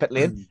they closed the pit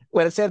lane.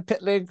 When it said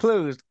pit lane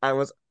closed, I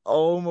was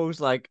almost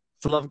like,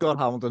 for love of God,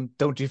 Hamilton,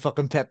 don't you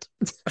fucking pit.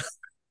 I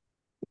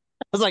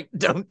was like,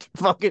 don't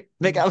fucking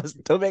make a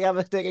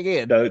mistake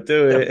again. Don't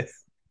do it.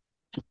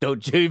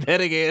 Don't you pit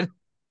again.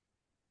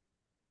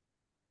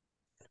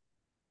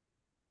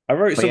 I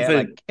wrote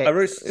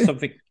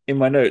something in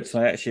my notes,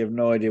 and I actually have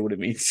no idea what it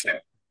means.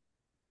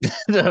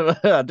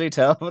 Do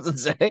tell. What's it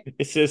say?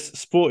 It says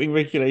sporting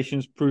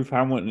regulations prove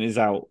Hamilton is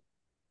out.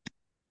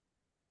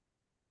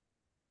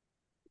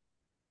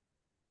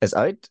 is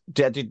out.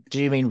 Do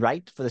you mean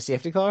right for the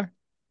safety car?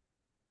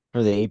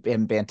 For the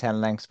him being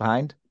 10 lengths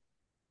behind?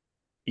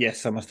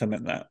 Yes, I must have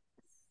meant that.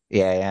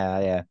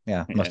 Yeah.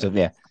 Must Yeah. have,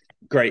 yeah.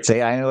 Great.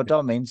 See, I know what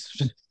that means.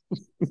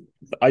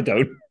 I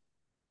don't.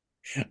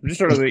 I'm just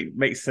trying to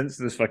make sense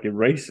of this fucking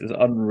race. It's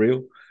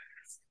unreal.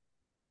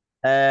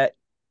 Uh,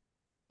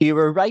 you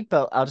were right,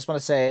 but I just want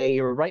to say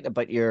you were right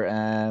about your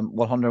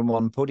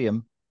 101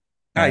 podium.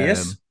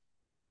 Yes.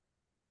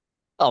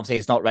 Obviously,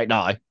 it's not right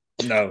now.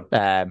 No,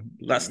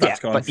 that's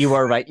gone. but you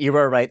were right. You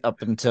were right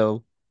up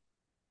until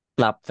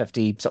lap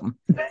 50 something.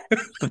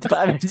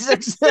 55,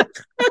 56.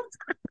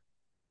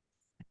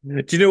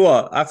 Do you know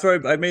what?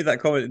 After I made that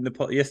comment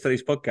in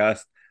yesterday's podcast,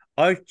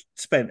 I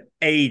spent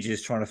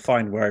ages trying to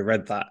find where I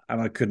read that,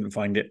 and I couldn't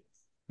find it.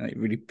 And it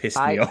really pissed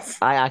me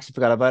off. I actually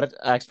forgot about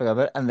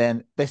it. And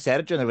then they said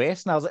it during the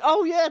race, and I was like,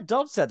 oh, yeah,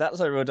 Dom said that.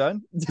 So I wrote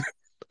down.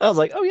 I was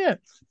like, oh, yeah.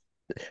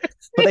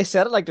 But they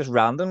said it like just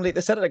randomly.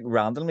 They said it like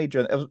randomly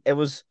during it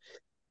was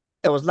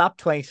lap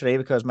 23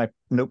 because my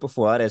note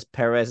before it is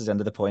Perez is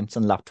into the points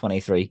in lap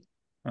 23.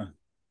 Huh.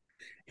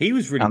 He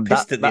was really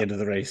pissed at the end of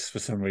the race for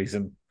some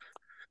reason.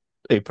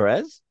 Who,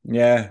 Perez?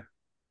 Yeah.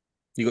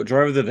 You got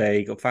driver of the day,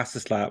 you got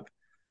fastest lap,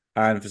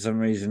 and for some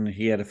reason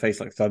he had a face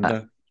like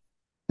thunder.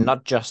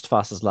 Not just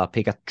fastest lap,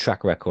 he got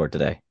track record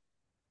today.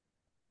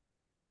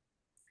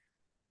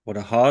 What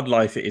a hard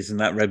life it is in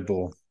that Red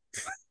Bull.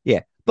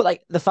 Yeah. But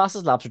like the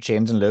fastest laps were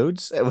changing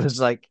loads. It was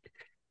like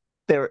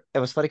it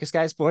was funny because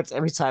Sky Sports,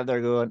 every time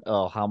they're going,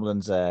 oh,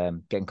 Hamilton's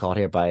getting caught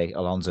here by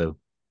Alonso.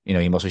 You know,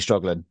 he must be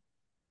struggling.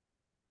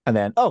 And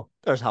then, oh,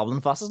 there's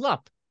Hamilton fastest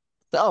lap.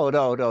 Oh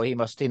no, he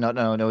must be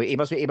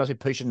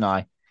pushing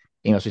now.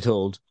 He must be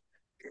told.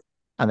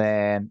 And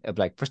then it'd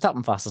be like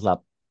Verstappen fastest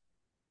lap,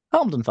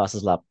 Hamilton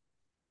fastest lap,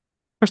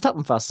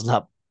 Verstappen fastest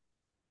lap,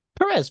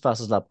 Perez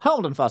fastest lap,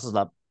 Hamilton fastest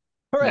lap,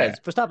 Perez,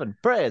 Verstappen,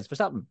 Perez,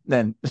 Verstappen.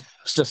 Then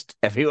it's just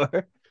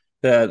everywhere.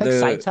 The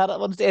sites had it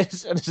one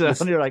stage,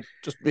 and you're like,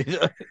 just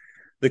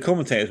the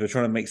commentators were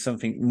trying to make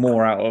something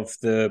more out of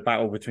the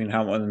battle between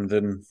Hamilton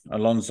and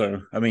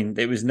Alonso. I mean,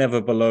 it was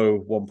never below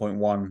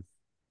 1.1,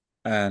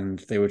 and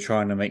they were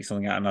trying to make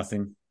something out of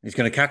nothing. He's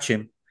going to catch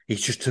him. He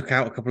just took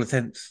out a couple of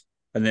tenths,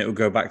 and then it would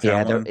go back to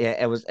Hamilton.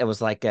 It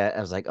was like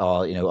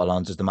oh, you know,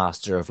 Alonso's the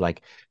master of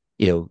like,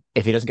 you know,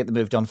 if he doesn't get the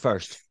move done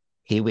first,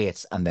 he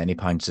waits and then he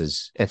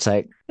pounces. It's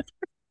like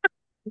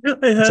I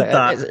heard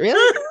that. Is it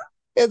really?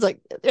 It's like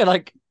you're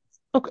like,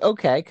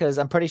 okay, because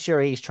I'm pretty sure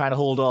he's trying to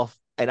hold off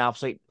an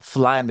absolute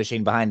flying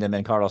machine behind him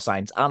in Carlos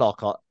Sainz and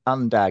Alcott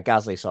and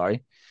Gasly,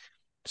 sorry.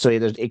 So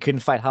he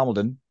couldn't fight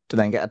Hamilton to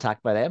then get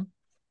attacked by them.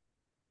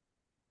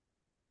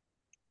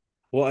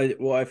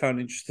 What I found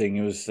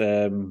interesting was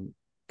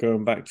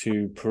going back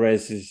to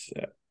Perez's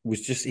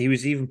was just he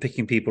was even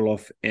picking people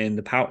off in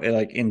the power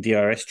like in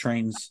DRS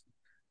trains.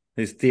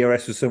 His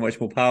DRS was so much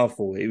more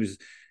powerful. It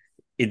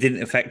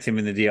didn't affect him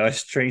in the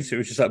DRS train, so it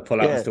was just like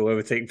pull out and still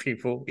overtake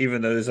people,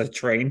 even though there's a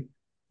train.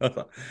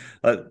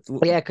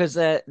 Because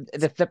they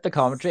flipped the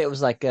commentary. It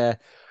was like,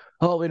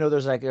 oh, we know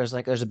there's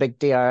a big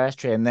DRS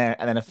train there,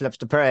 and then it flips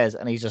to Perez,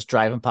 and he's just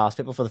driving past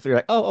people for the free.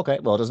 Like, oh, okay,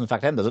 well, it doesn't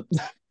affect him, does it?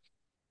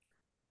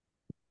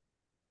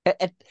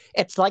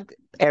 It's like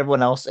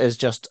everyone else is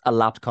just a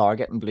lapped car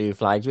getting blue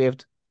flags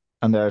waved,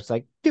 and there's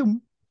like,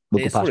 boom,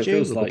 we'll go past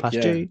you, we'll go past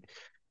you.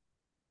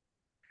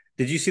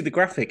 Did you see the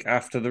graphic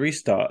after the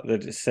restart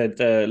that it said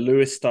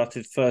Lewis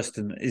started first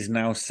and is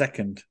now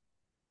second?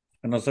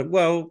 And I was like,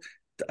 well,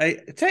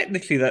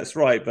 technically that's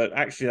right, but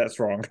actually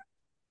that's wrong.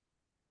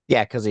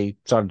 Yeah, because he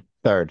started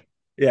third.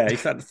 Yeah, he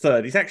started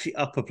third. He's actually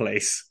up a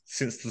place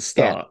since the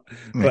start.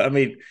 Yeah. But I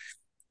mean,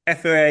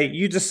 FOA,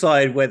 you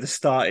decide where the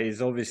start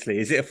is, obviously.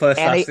 Is it a first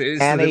lap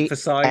for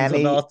signs or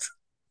not?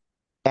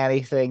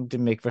 Anything to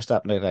make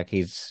Verstappen look like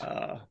he's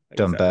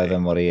done better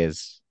than what he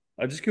is.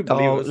 I just couldn't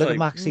believe it. Look at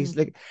Max. He's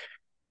like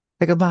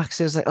at Max.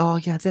 He was like, oh,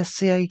 yeah, let's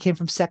see how he came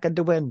from second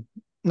to win.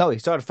 No, he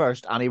started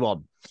first and he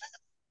won.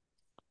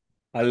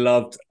 I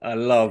loved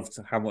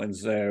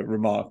Hamilton's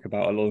remark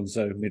about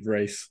Alonso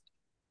mid-race.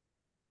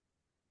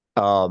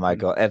 Oh my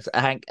god!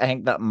 I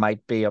think that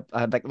might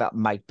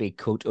be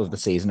quote of the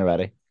season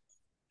already.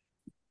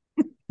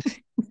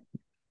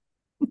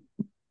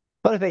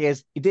 But the thing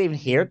is, you didn't even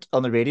hear it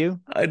on the radio.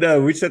 I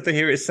know. We just had to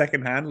hear it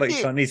secondhand, like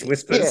Chinese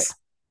whispers.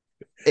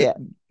 Yeah.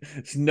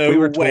 There's no we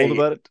were way told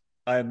about it.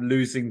 I am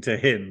losing to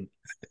him.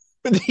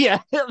 Yeah.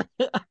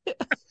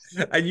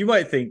 And you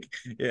might think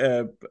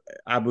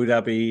Abu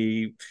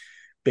Dhabi,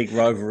 big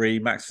rivalry,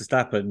 Max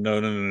Verstappen.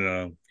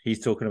 No.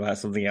 He's talking about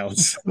something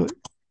else.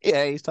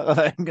 Yeah, he's talking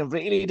about something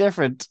completely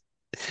different.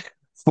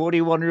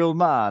 41-year-old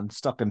man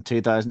stuck in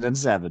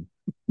 2007.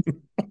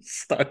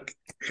 Stuck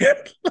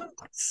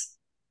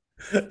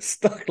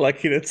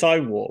like in a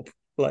time warp.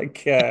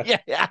 Like, yeah.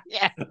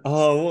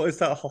 Oh, what was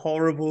that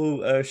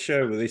horrible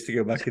show where they used to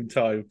go back in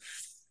time?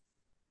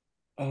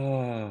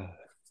 Oh,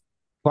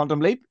 Quantum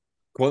Leap?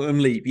 Quantum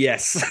Leap,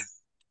 yes.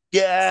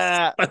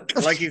 Yeah.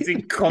 like he's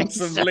in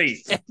Quantum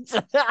Leap.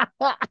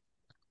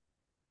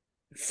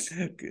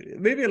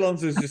 Maybe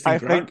Alonso's just in I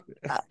think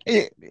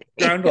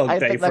Groundhog I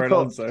Day think for that call.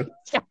 Alonso.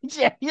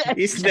 Yeah,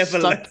 He's just never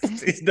stuck.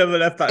 left. He's never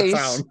left that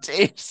town.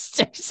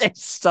 He's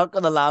stuck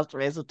on the last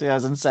race of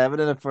 2007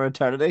 in it for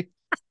eternity.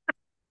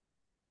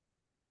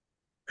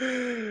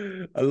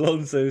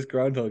 Alonso's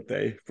Groundhog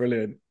Day.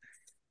 Brilliant.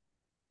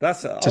 I'd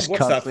Just watch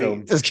that constantly,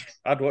 film. just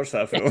I'd watch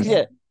that film.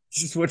 yeah.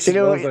 Just You watching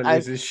know, Alonso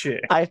lose his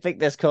shit. I think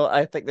this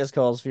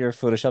calls for your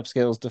Photoshop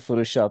skills to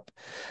Photoshop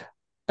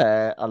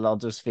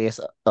Alonso's face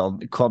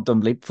on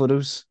quantum leap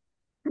photos.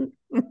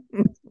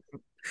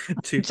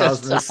 Just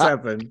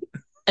 2007.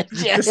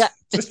 yeah,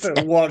 just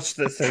a watch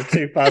that says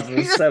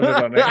 2007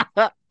 on it.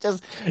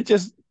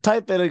 just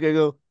type in a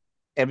Google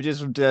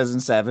images from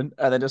 2007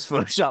 and then just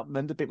Photoshop them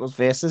into people's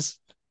faces.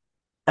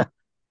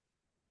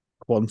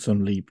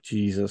 Quantum Leap,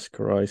 Jesus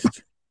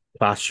Christ.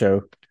 Fast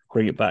show.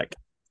 Bring it back.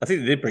 I think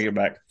they did bring it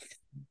back.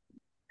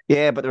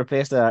 Yeah, but they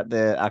replaced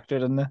the actor,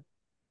 didn't they?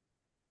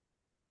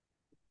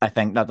 I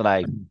think, not that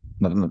I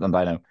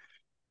know.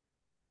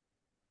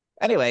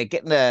 Anyway,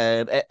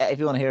 if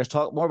you want to hear us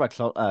talk more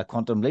about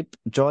Quantum Leap,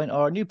 join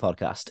our new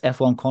podcast,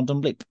 F1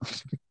 Quantum Leap.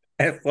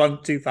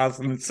 F1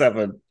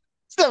 2007.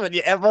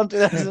 F1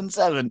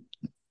 2007.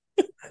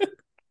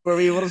 Where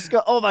we will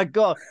discuss, oh my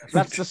God,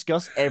 let's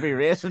discuss every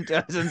race in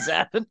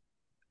 2007.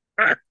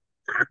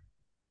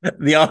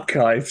 The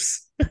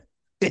archives.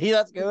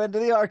 Let's go into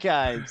the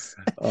archives.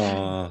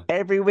 Oh.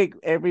 Every week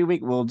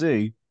we'll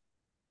do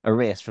a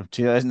race from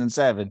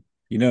 2007.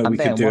 You know, we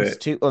could do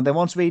it. And then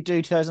once we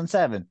do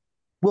 2007,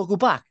 we'll go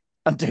back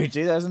and do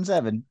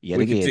 2007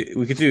 yet again.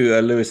 We could do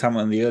Lewis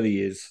Hamilton the early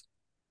years.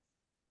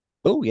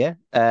 Oh, yeah.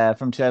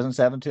 From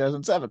 2007.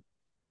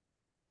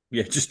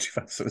 Yeah, just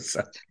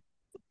 2007.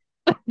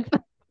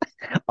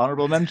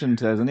 Honorable mention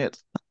 2008.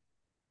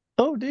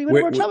 Oh, do you win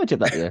a world championship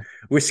that year?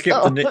 We're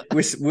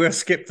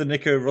skip the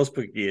Nico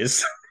Rosberg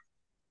years.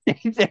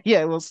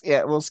 Yeah,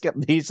 we'll skip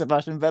the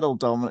Sebastian Vettel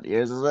dominant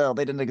years as well.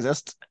 They didn't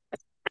exist.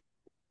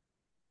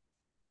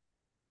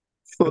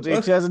 We'll do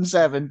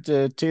 2007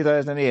 to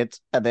 2008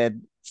 and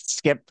then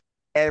skip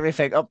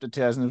everything up to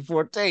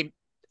 2014.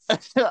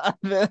 And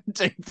then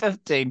do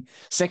 15.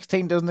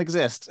 16 doesn't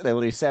exist. Then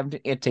we'll do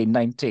 17, 18,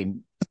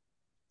 19,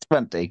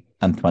 20,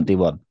 and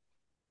 21.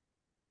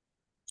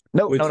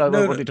 No, we'll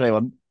do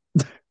 21.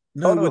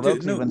 We'll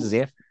do wins his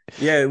eighth.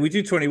 Yeah, we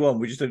do 21.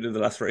 We just don't do the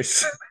last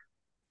race.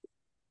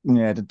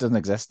 Yeah, it doesn't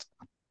exist.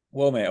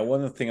 Well, mate,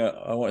 one thing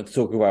I wanted to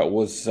talk about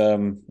was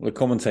the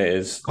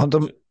commentators.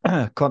 Quantum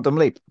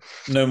Leap.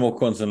 No more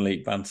Quantum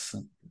Leap, Vance.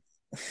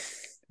 It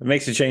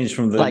makes a change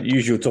from the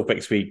usual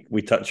topics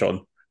we touch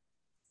on.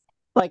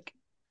 Like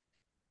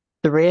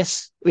the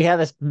race, we had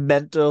this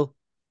mental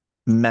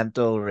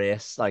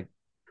race. Like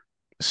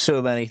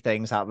so many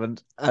things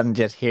happened, and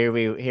yet here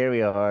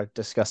we are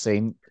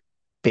discussing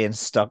being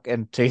stuck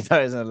in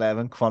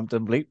 2011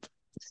 Quantum Leap.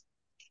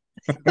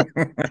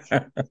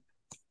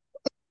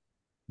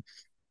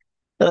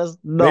 That's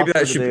nothing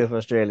to do with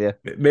Australia.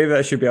 Maybe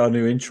that should be our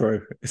new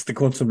intro. It's the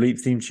Quantum Leap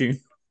theme tune.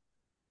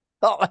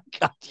 Oh my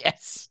God,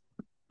 yes.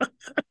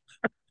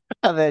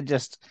 And then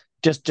just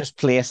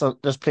place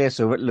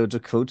over it loads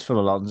of quotes from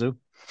Alonso.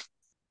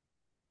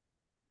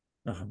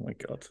 Oh my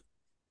God.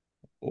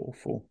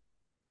 Awful.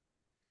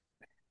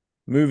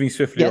 Moving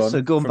swiftly on.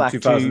 So going back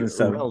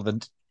to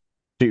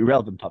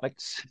relevant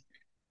topics.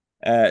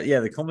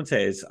 The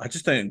commentators, I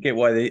just don't get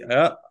why they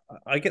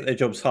I get their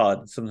jobs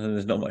hard. Sometimes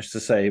there's not much to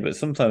say, but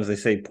sometimes they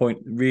say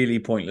really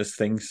pointless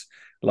things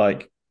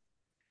like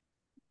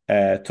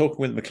talking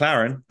with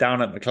McLaren,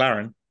 down at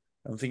McLaren.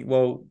 I'm thinking,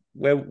 well,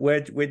 where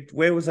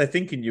was I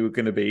thinking you were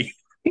going to be?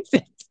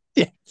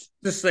 Yeah.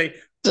 Just say,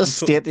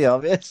 state the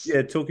obvious.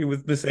 Yeah, talking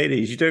with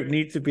Mercedes. You don't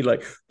need to be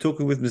like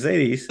talking with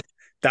Mercedes,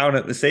 down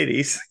at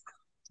Mercedes.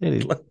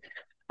 And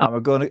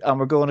we're going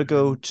to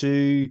go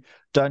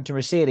down to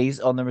Mercedes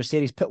on the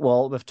Mercedes pit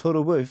wall with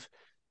Toto Wolff,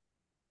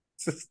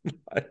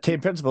 team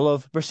principal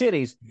of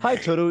Mercedes. Hi,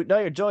 Toto. Now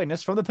you're joining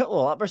us from the pit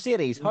wall at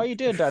Mercedes. How are you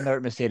doing down there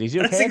at Mercedes?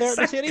 You okay there at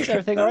Mercedes?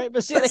 Everything all right,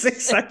 Mercedes? That's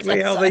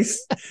exactly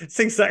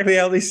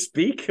how they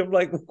speak. I'm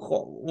like,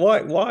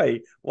 why?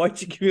 Why'd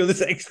you give me all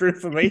this extra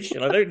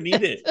information? I don't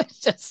need it.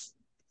 It's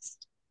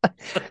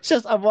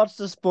just I've watched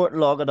the sport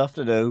long enough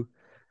to know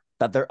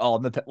that they're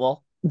on the pit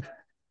wall.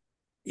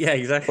 Yeah,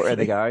 exactly. Or in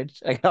the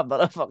garage. I'm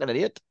not a fucking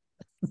idiot.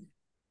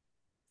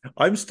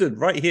 I'm stood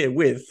right here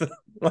with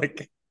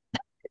like.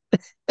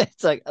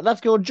 It's like,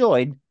 let's go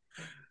join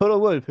Toto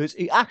Wolff, who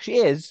actually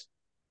is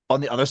on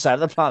the other side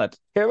of the planet.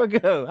 Here we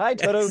go. Hi,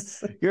 Toto.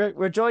 Yes.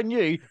 We're joining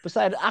you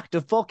beside an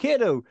active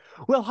volcano.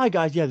 Well, hi,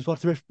 guys. Yeah,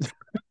 what's the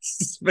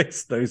This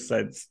makes no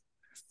sense.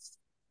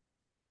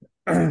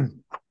 I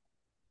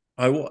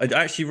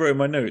actually wrote in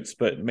my notes,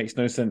 but it makes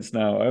no sense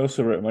now. I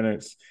also wrote in my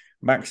notes,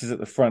 Max is at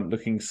the front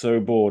looking so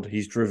bored,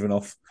 he's driven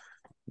off.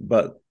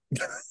 But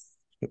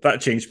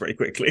that changed pretty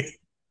quickly.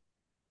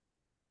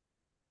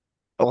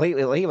 Well,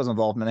 he was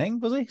involved in anything,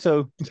 was he?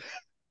 So,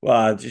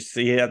 well, just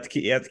he had to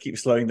keep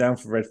slowing down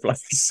for red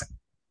flags.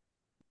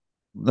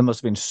 That must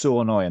have been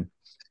so annoying.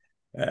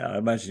 Yeah, I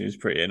imagine he was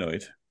pretty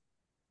annoyed.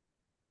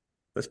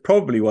 That's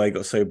probably why he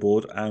got so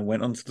bored and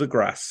went onto the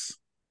grass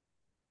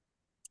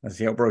as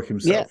he outbroke Yeah,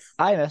 himself.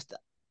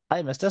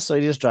 I missed this, so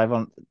he just drive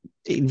on.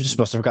 He just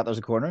must have forgot there was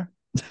a corner.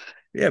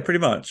 Yeah, pretty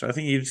much. I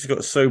think he just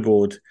got so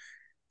bored,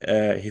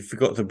 he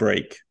forgot to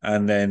brake,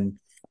 and then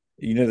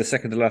the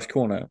second to last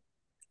corner,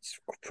 it's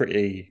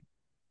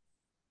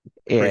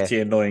Yeah. pretty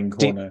annoying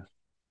Do, corner.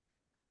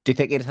 do you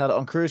think he'd had it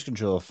on cruise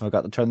control if I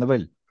forgot to turn the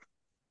wheel?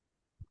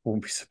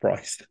 Won't be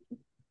surprised.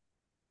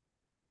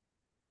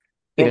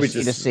 You Probably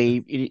just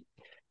you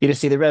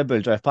just see the Red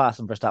Bull drive past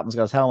and Verstappen's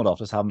got his helmet off,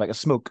 just having like a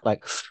smoke,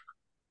 like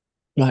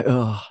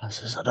oh,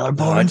 this is another No,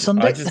 boring I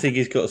Sunday. just think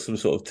he's got some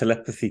sort of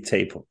telepathy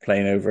tape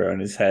playing over on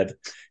his head,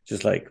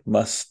 just like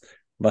must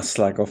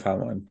slag off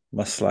Hamilton,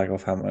 must slag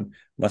off Hamilton,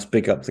 must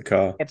big up the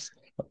car, It's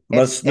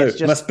must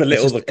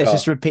belittle the it's car.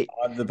 just repeat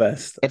I'm the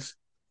best. it's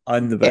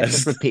I'm the it's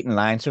just best. repeating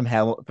lines from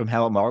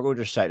Helmut Marko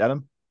just shouting at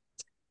him.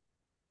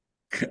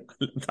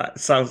 That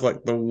sounds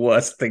like the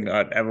worst thing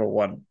I'd ever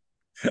want.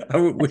 I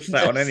wouldn't wish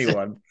that on Just,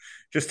 anyone.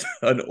 Just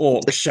an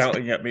orc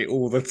shouting at me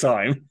all the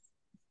time.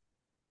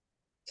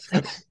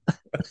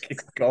 Fucking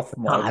goth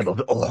time mug. of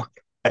the orc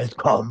has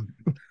come.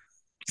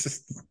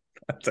 Just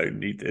I don't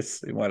need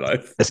this in my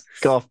life. This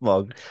golf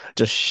mug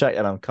just shouting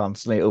at him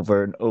constantly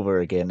over and over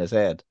again in his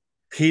head.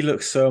 He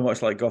looks so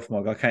much like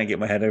Gothmog. I can't get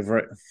my head over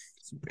it.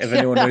 If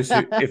anyone knows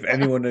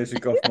who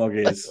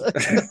Gothmog is,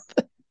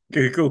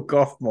 Google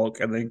Gothmog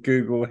and then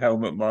Google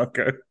Helmut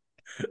Marko.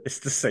 It's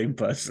the same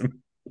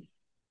person.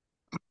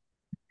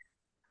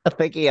 I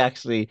think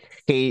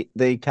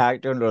the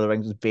character in Lord of the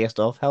Rings is based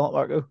off Helmut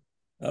Marko.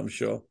 I'm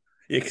sure.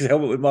 Yeah, because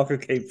Helmut with Marko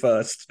came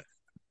first.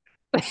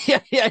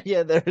 Yeah.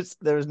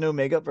 There's no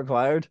makeup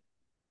required.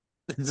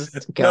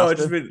 No, I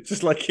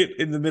just like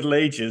in the Middle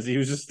Ages,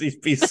 he's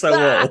been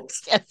so old.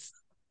 Yes,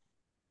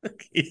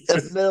 He's the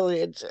just, Middle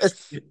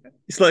Ages.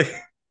 it's like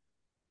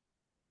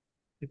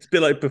it's a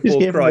bit like He's before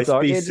came from the Christ,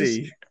 Dark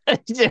BC.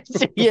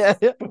 Ages. Yeah.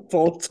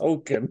 Before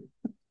Tolkien.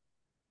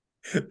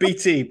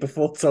 BT,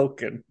 before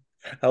Tolkien.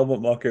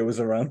 Helmut Marko was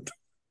around.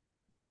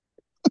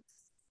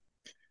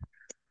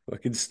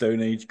 Fucking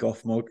Stone Age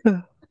Gothmog.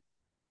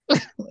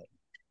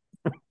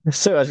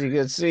 So as you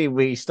can see,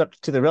 we stuck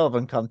to the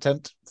relevant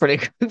content pretty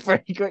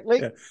quickly.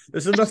 Yeah.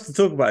 There's enough to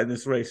talk about in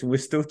this race, and we're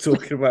still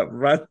talking about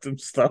random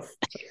stuff.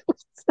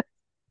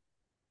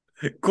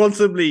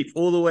 Quantum leap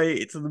all the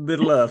way to the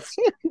Middle Earth.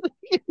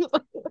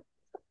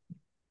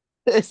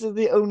 This is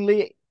the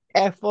only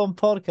F1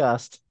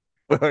 podcast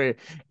where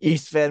you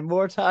spend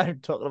more time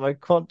talking about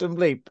Quantum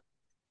Leap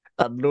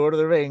and Lord of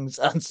the Rings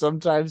and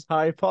sometimes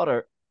Harry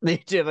Potter than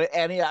you do about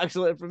any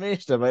actual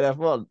information about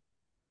F1.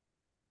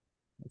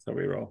 That's how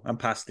we roll. And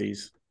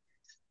pasties.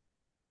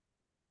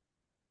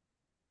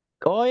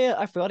 Oh yeah,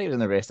 I forgot he was in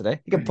the race today.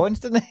 He got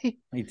points, didn't he?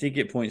 He did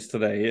get points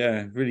today.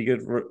 Yeah, really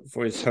good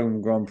for his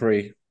home Grand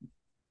Prix.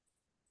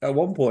 At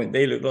one point,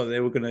 they looked like they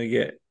were going to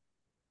get,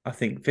 I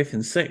think, fifth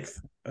and sixth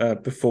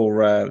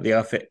before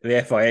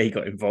the FIA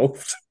got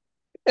involved.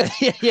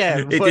 Yeah,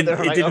 it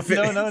didn't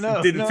fit. No,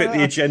 it didn't fit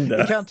the agenda.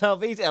 You can't tell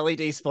these LED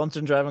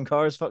sponsoring driving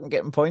cars fucking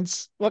getting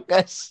points. What,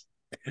 guys?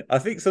 I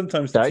think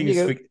sometimes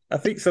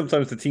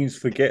the teams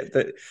forget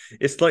that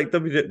it's like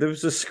there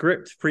was a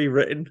script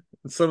pre-written,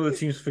 and some of the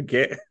teams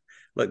forget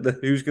like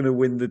who's going to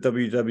win the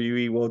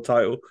WWE World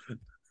Title.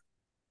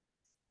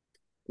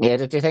 Yeah,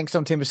 did you think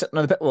some team was sitting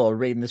on the pit wall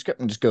reading the script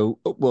and just go,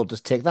 oh, "We'll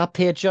just take that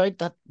page out.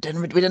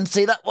 We didn't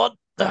see that one."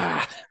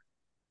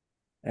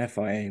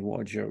 FIA,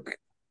 what a joke!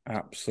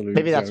 Absolute.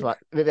 Maybe that's what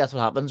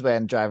happens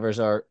when drivers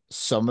are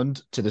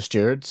summoned to the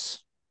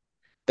stewards.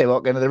 They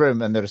walk into the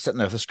room and they're sitting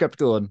there with a script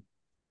going,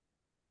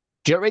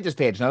 "Do you read this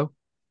page? No.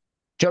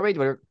 Do you read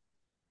where?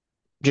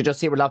 Do you just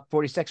see where lap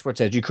 46 where it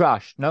says you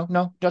crash?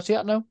 No. Just see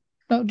that? No.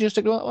 Just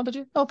ignore that one, did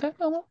you? Okay.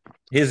 No.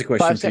 Here's a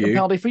question 5-second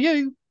penalty for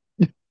you.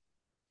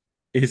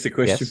 Here's a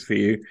question for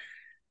you.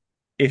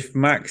 If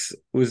Max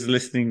was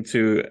listening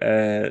to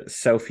a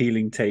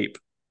self-healing tape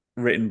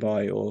written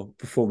by or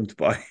performed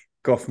by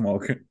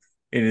Gothmog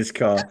in his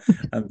car,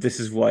 and this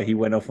is why he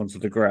went off onto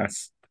the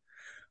grass,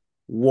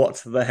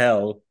 what the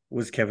hell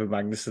was Kevin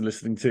Magnussen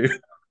listening to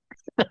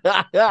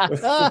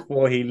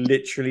before he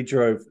literally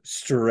drove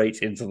straight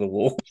into the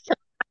wall?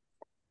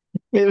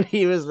 Maybe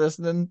he was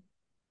listening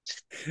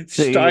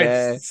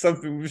to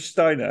something with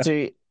Steiner.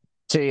 To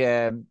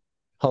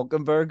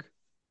Hulkenberg.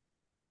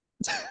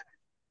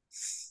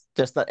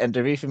 Just that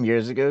interview from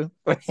years ago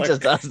where he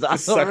just does that.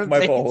 Suck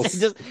my balls.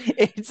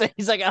 He's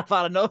like, I've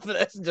had enough of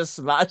this, and just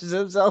smashes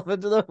himself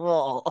into the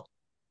wall.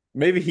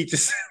 Maybe he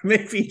just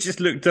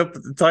looked up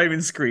at the timing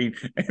screen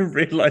and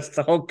realized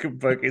the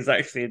Hulkenberg is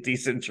actually a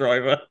decent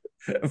driver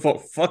and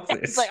thought, fuck this.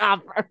 It's like,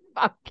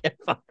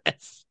 fuck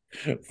this.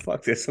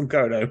 Fuck this, I'm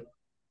going home.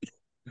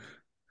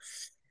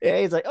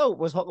 Yeah, he's like, oh,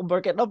 was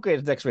Hulkenberg getting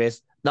upgraded next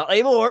race? Not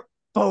anymore.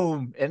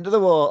 Boom, into the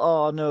wall.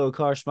 Oh no,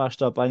 car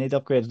smashed up. I need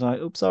upgrades now.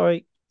 Oops,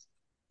 sorry.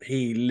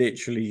 He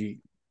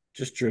literally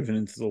just driven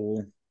into the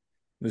wall.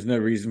 There's no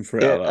reason for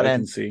it that I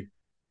can see.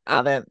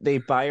 And then the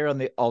buyer on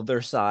the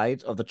other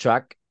side of the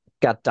track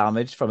got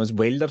damaged from his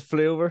wheel that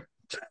flew over.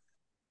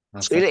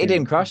 So he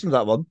didn't crash into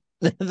that one.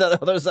 The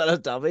other side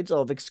of damage,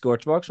 all big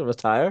scorch marks from his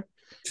tire.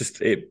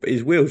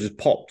 His wheel just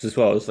popped as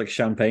well. It's like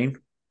champagne.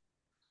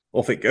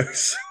 Off it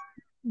goes.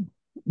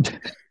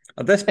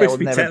 And they're supposed It'll to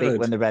be never beat tethered.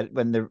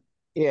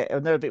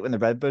 it'll never beat when the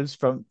Red Bulls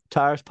from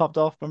tires popped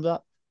off from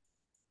that.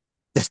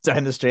 Just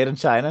down the straight in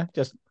China,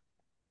 just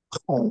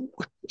so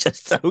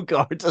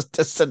God just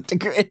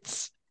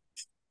disintegrates.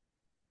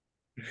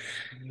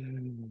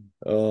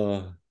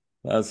 Oh,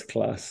 that's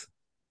class.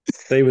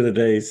 They were the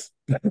days.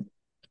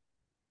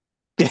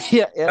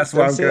 Yeah, That's why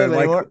don't I'm see going. them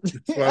anymore.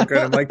 That's why I'm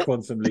going to my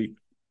quantum leap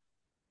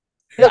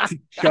to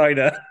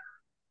China.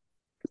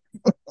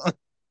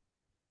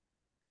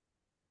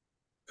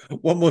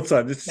 One more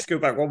time. Let's just go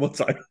back one more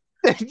time.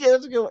 Yeah,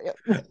 let's go. I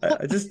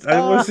want to see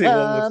it one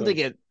more And time.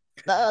 again.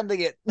 And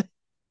again.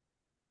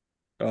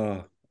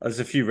 Oh, there's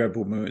a few Red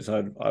Bull moments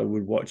I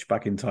would watch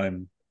back in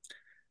time.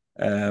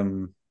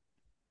 Definitely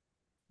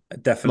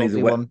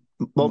the Multi-1.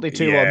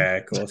 Multi-2-1. Yeah,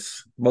 of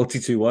course. Multi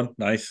 2-1.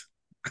 Nice.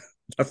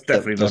 That's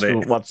definitely Just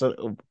not it. watch it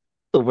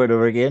over and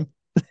over again.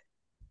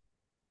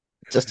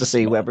 Just to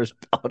see Weber's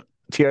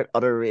pure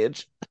utter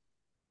rage.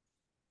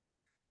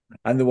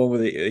 And the one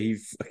where he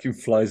fucking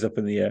flies up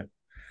in the air.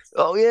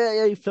 Oh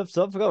yeah, he flips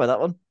up. Forgot about that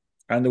one.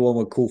 And the one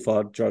where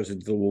Coulthard drives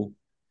into the wall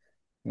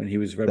when he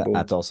was Red Bull.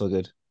 That's also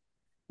good.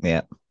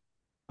 Yeah.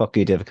 Fuck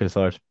you, David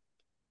Coulthard.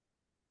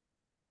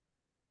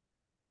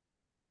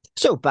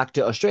 So back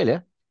to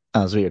Australia,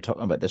 as we were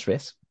talking about this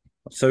race.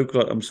 I'm so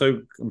glad. I'm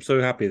so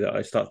happy that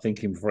I start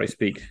thinking before I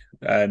speak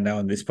now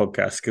on this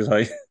podcast, because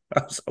I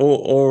was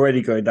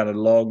already going down a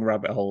long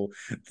rabbit hole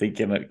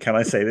thinking, can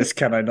I say this?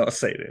 Can I not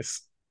say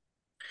this?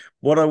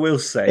 What I will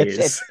say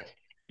is,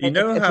 it's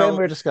when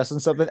we're discussing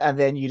something and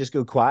then you just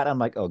go quiet. I'm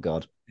like, oh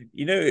God.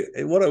 You know,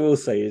 what I will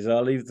say is,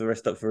 I'll leave the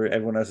rest up for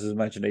everyone else's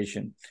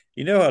imagination.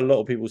 You know how a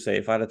lot of people say,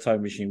 if I had a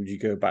time machine, would you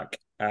go back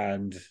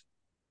and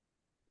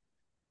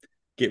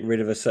get rid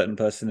of a certain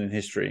person in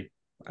history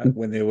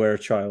when they were a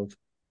child,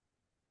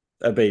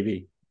 a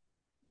baby?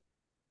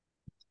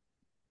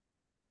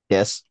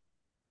 Yes.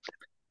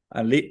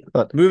 And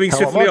moving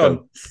swiftly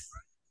on.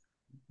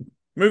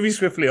 Moving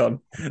swiftly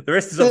on. The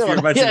rest is up to your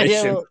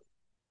imagination.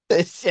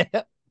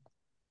 Yeah.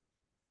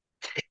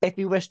 If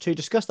you wish to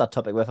discuss that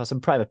topic with us in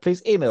private,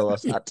 please email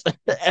us at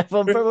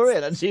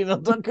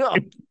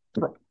f1promorain@gmail.com.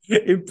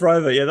 In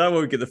private, yeah, that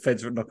won't get the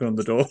feds knocking on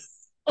the door.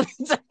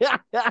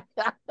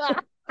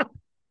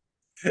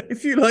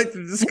 If you'd like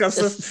to discuss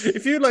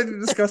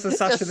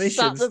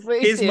assassinations,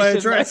 here's my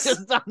address.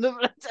 Just at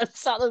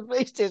the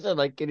police station,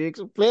 like, can you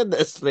explain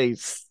this,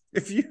 please?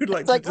 If you'd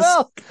like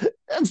well,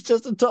 it's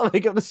just a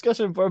topic of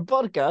discussion for a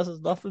podcast.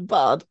 It's nothing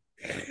bad.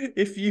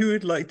 If you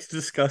would like to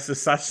discuss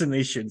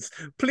assassinations,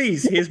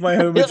 please, here's my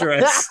home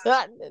address.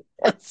 Fucking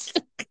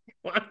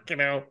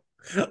hell.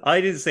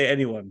 I didn't say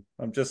anyone.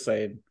 I'm just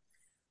saying.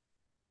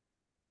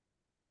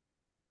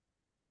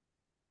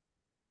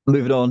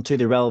 Moving on to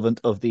the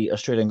relevant of the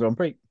Australian Grand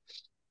Prix.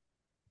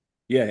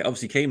 Yeah,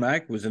 obviously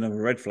K-Mag was another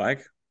red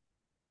flag.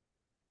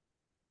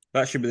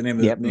 That should be the name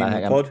of the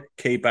pod.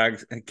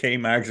 K-Mags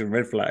and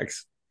red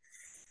flags.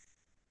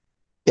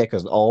 Yeah,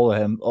 because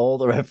all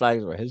the red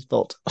flags were his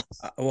fault.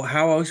 Well,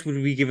 how else would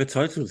we give a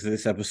title to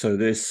this episode?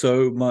 There's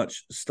so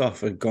much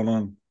stuff had gone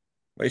on.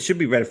 It should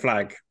be red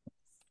flag.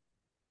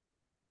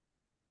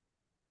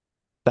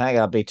 I think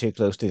I'd be too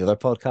close to the other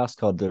podcast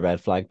called the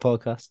Red Flag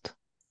Podcast.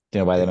 Do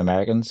you know by them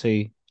Americans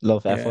who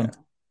love F1?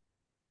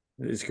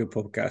 It's a good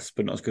podcast,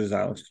 but not as good as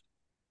ours.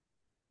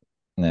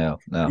 No.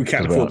 We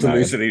can't afford to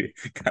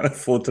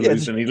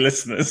lose any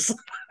listeners.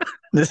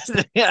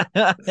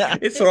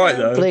 It's all right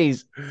though.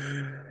 Please.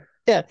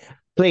 Yeah.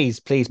 Please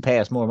pay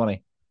us more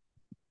money.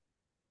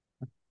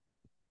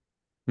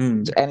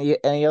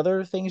 Any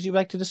other things you'd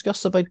like to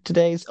discuss about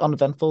today's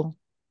uneventful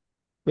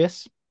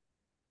race?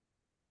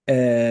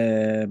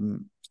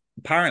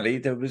 Apparently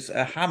there was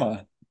a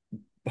hammer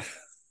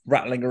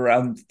rattling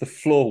around the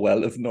floor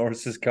well of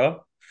Norris's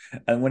car,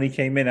 and when he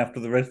came in after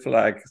the red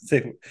flag,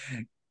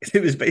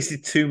 it was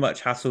basically too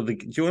much hassle. Do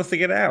you want us to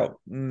get it out?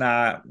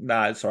 Nah,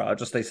 it's all right. I'll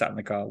just stay sat in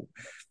the car.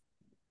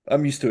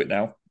 I'm used to it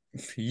now.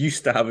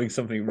 Used to having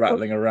something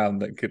rattling around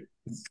that could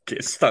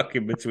get stuck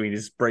in between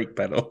his brake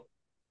pedal.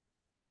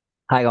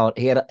 Hang on,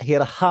 he had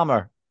a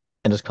hammer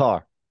in his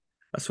car.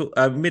 That's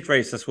what mid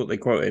race. That's what they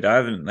quoted. I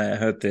haven't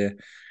heard the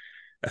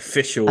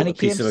official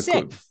piece of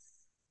equipment.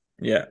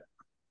 Yeah.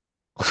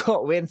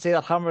 Wait and see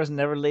that hammer is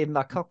never leaving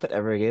that cockpit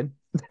ever again.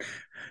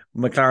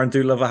 McLaren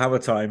do love a hammer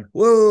time.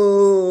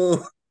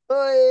 Whoa!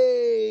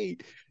 Hey!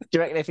 Do you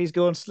reckon if he's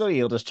going slow,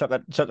 he'll just chuck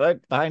it out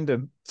behind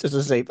him just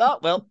to say, oh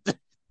well.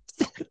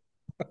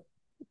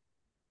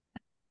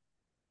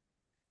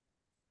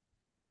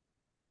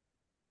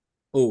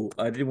 Oh,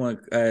 I did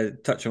want to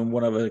touch on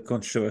one other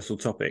controversial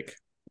topic.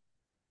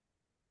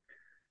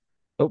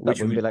 Oh, that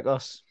wouldn't be like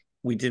us.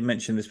 We did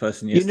mention this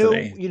person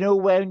yesterday. You know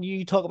when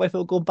you talk about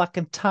people going back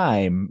in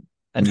time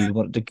and you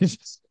want to...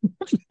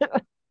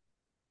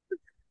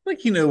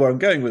 Like, you know where I'm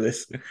going with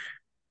this.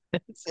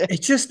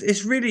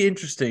 It's really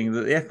interesting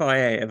that the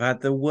FIA have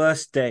had the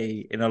worst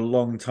day in a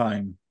long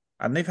time,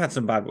 and they've had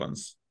some bad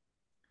ones.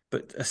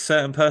 But a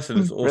certain person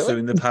is also Really?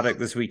 in the paddock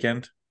this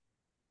weekend.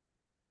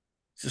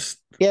 Just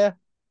Yeah.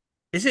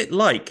 is it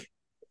like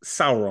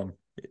Sauron?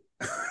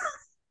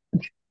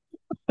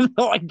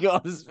 Oh my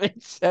God,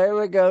 there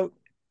we go.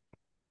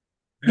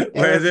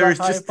 Where It's there like is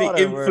Harry just the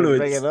Potter. We're influence,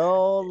 bringing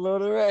all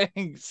Lord of the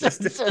Rings.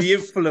 just It's the just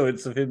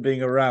influence of him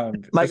being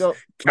around, just Michael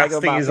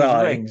casting his Matthew's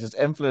eye. rings, just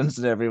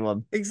influencing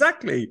everyone.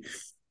 Exactly.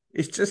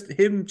 It's just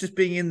him just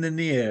being in the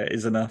near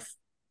is enough.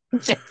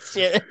 It's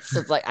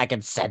just like I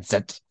can sense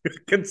it.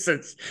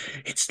 Consents.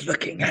 It's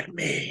looking at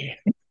me.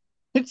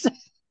 It's,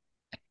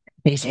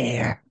 he's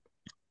here.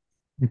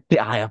 The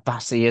Eye of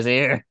Bassey is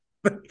here.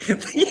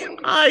 The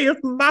eye of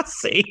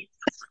Massey.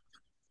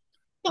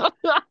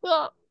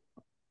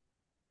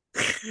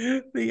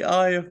 The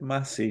eye of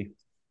Massey.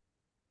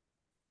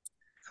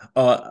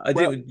 I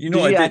Well, did. You know,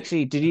 what I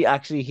did. did you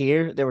actually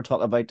hear they were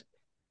talking about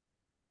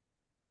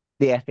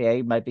the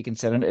FAA might be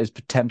considering his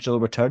potential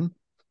return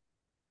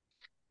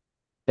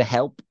to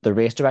help the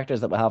race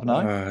directors that we have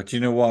now? Do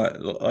you know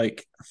what?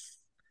 Like,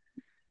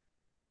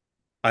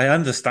 I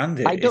understand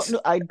it. It's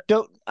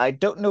I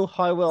don't know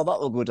how well that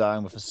will go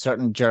down with a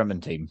certain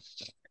German team.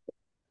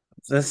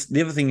 that's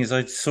the other thing is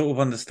I sort of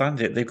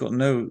understand it. They got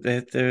no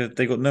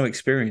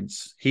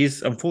experience.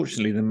 He's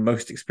unfortunately the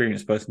most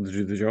experienced person to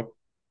do the job.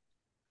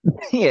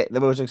 Yeah, the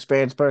most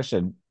experienced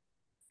person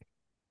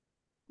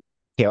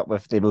came up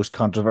with the most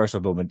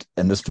controversial moment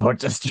in the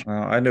sport history.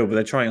 I know, but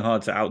they're trying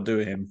hard to outdo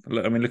him.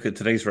 Look, I mean, look at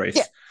today's Yeah, race.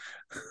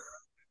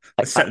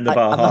 They're setting the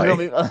bar I'm not high.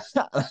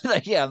 gonna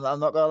be. Yeah, I'm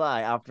not gonna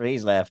lie. After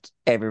he's left,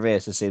 every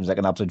race it seems like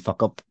an absolute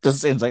fuck up. Just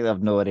seems like they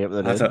have no idea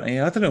what they're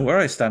doing. I don't know where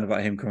I stand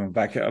about him coming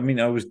back. I mean,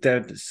 I was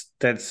dead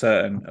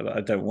certain that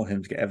I don't want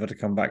him to get ever to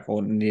come back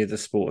or near the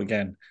sport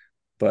again.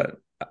 But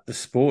the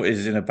sport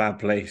is in a bad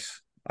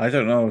place. I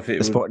don't know if it The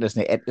would. sport doesn't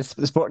need it.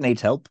 The sport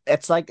needs help.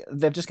 It's like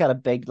they've just got a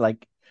big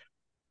like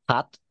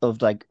hat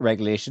of like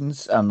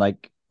regulations and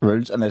like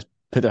rules, and they just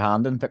put their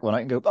hand in, pick one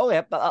out, and go, "Oh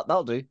yeah,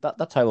 that'll do.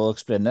 That's how we'll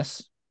explain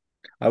this."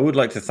 I would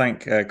like to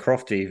thank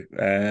Crofty,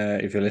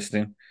 if you're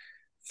listening,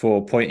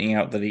 for pointing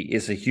out that he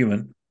is a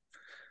human.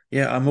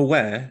 Yeah, I'm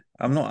aware.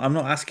 I'm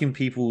not asking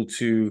people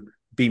to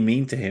be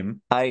mean to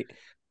him. I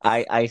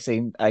I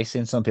seen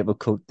some people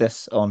quote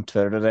this on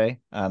Twitter today,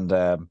 and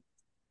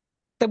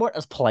they weren't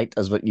as polite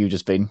as what you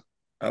just been.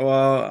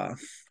 Well,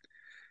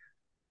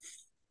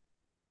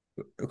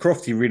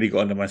 Crofty really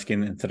got under my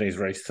skin in today's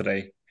race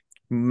today.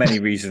 Many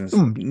reasons.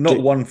 Not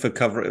Do, one for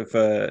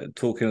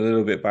talking a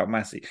little bit about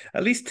Massey.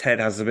 At least Ted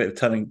has a bit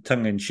of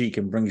tongue in cheek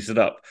and brings it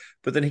up.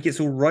 But then he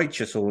gets all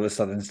righteous all of a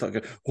sudden and start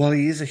going, well,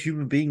 he is a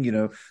human being, you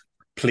know.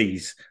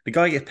 Please. The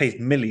guy gets paid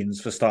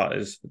millions for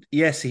starters.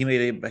 Yes, he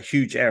made a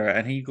huge error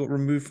and he got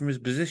removed from his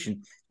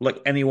position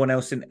like anyone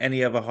else in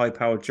any other high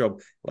powered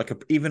job. Like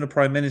even a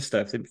prime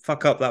minister, if they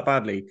fuck up that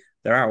badly,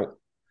 they're out.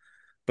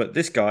 But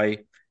this guy,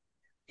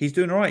 he's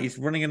doing all right. He's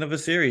running another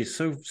series.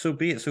 So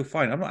be it. So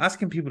fine. I'm not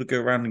asking people to go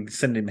around and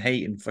send him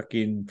hate and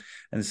fucking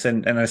and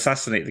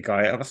assassinate the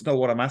guy. That's not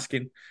what I'm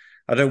asking.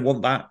 I don't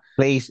want that.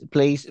 please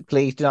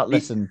do not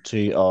listen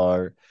to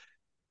our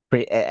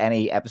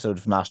any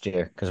episode from last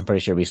year because I'm pretty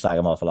sure we slag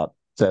him off a lot.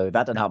 So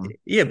that didn't happen.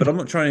 Yeah, but I'm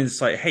not trying to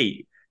incite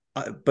hate.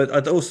 But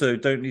I also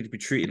don't need to be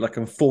treated like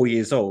I'm 4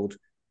 years old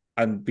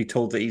and be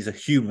told that he's a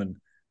human.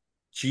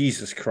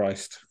 Jesus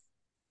Christ.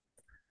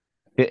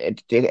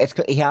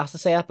 He has to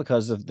say it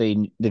because of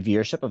the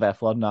viewership of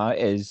F1 now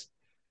is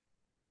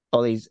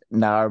all these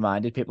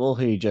narrow-minded people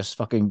who just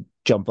fucking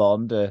jump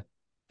on to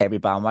every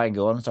bandwagon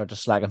go on and start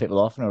just slagging people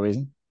off for no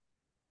reason.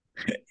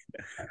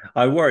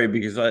 I worry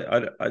because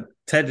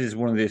Ted is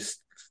one of the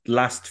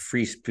last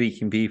free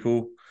speaking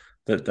people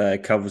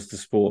that covers the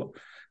sport,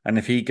 and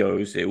if he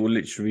goes, it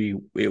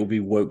will be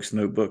Woke's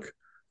notebook.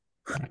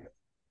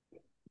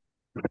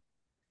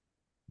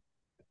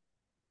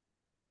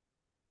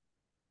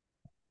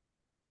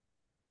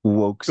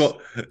 Woke's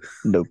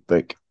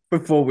notebook.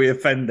 Before we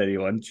offend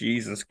anyone,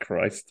 Jesus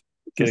Christ,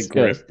 get a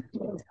grip.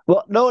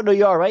 Well, no,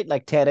 you're all right.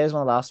 Like Ted is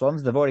one of the last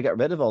ones. They've already got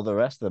rid of all the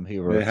rest of them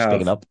who were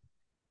speaking up.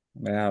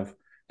 They have.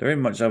 There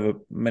ain't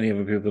many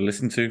other people to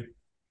listen to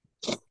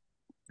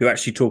who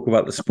actually talk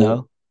about the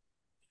sport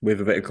with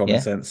a bit of common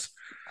sense.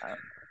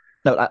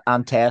 No,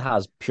 and Ted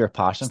has pure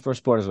passion for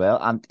sport as well,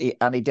 and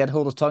he did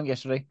hold his tongue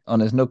yesterday on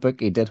his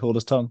notebook. He did hold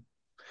his tongue.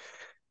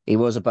 He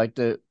was about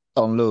to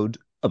unload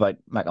about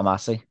Michael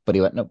Massey, but he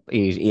went no.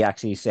 He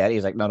actually said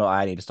he's like, no,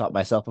 I need to stop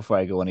myself before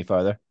I go any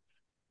further.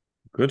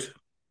 Good.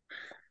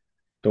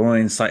 Don't want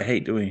to incite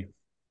hate, do we?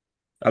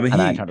 I mean,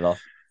 I turned it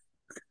off.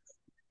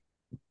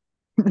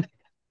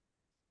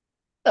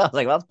 I was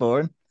like, that's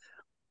boring.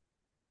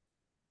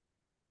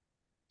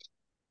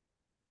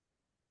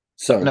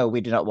 So no, we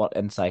do not want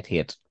incite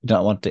hate. We do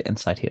not want to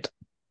incite hate.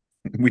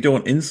 We don't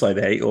want inside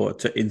hate or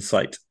to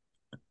incite.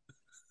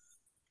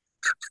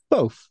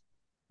 Both.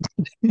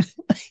 Yeah,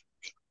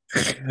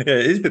 it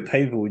is a bit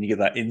painful when you get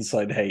that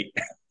inside hate.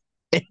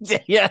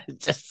 Yeah,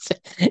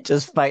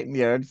 just fighting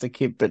the urge to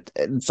keep it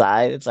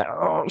inside. It's like,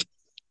 oh.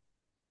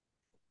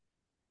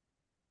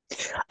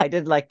 I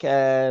did like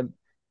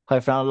how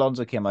Fernando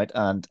Alonso came out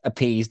and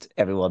appeased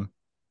everyone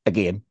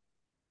again.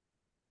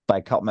 by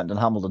complimenting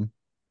Hamilton.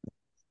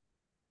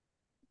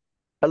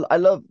 I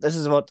love this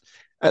is what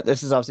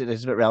this is obviously this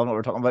is a bit relevant what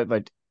we're talking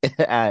about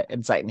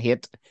inciting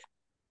hate.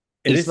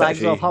 It He is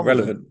slags off actually Hamilton,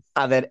 relevant.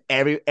 and then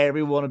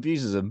everyone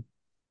abuses him,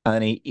 and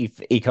then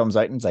he comes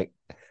out and it's like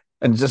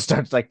and just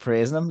starts like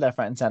praising him left,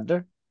 right, and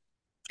center.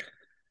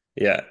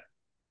 Yeah.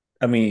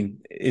 I mean,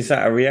 is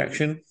that a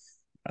reaction?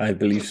 I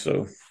believe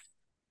so. It's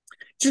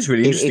just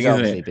really interesting,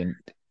 isn't it?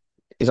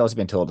 He's also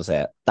been told to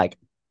say it. Like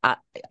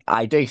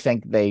I do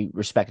think they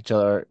respect each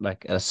other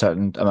like a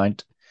certain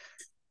amount,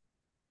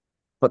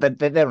 but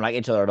they don't like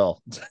each other at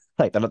all.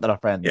 Like they're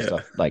not friends and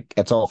stuff. Like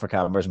it's all for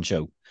cameras and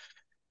show.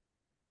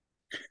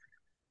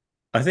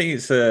 I think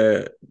it's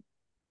the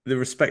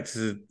respect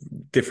is a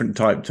different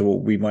type to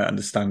what we might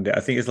understand it. I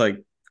think it's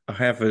like I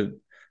have a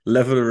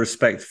level of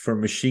respect for a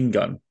machine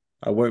gun.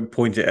 I won't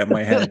point it at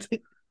my head,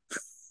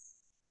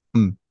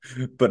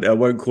 but I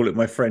won't call it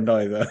my friend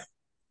either.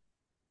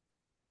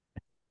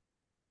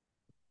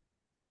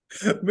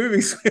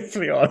 Moving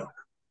swiftly on.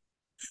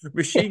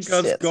 Machine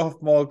guns,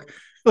 Goth Mog,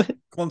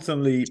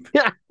 Quantum Leap,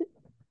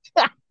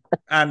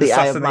 and the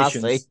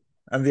assassinations.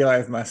 And the Eye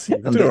of Massey.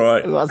 All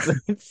right.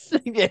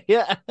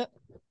 Yeah.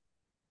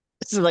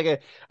 This is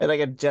like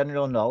a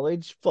general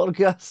knowledge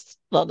podcast,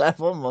 not the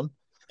F1 one.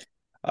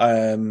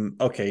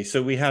 Okay,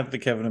 so we had the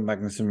Kevin and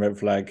Magnussen red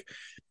flag,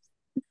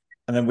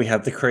 and then we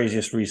had the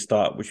craziest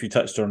restart, which we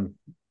touched on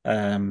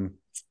a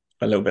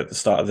little bit at the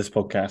start of this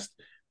podcast.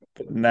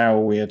 But now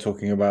we are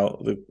talking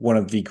about one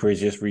of the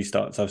craziest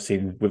restarts I've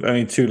seen. With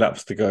only 2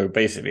 laps to go,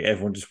 basically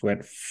everyone just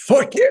went,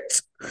 fuck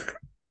it!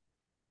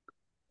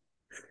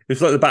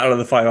 It's like the Battle of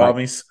the Five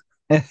Armies.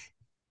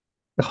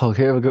 Oh,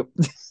 here we go.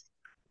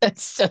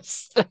 It's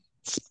just...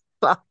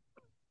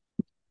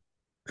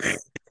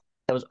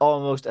 It was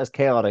almost as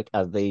chaotic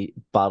as the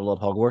Battle at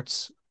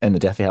Hogwarts in the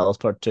Deathly Hallows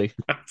Part 2.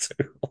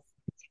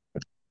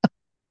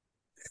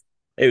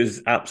 It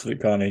was absolute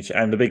carnage,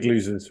 and the big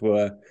losers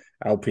were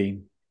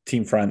Alpine,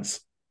 Team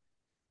France.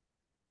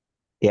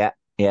 Yeah.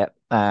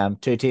 2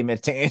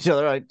 teammates taking each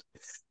other out.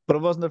 But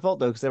it wasn't their fault,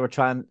 though, because they were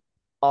trying...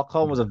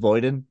 Ocon was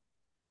avoiding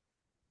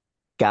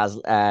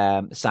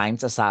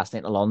Sainz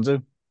assassinating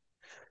Alonso.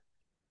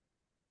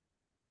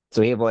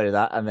 So he avoided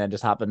that and then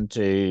just happened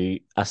to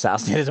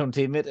assassinate his own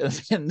teammate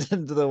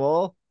into the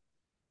wall.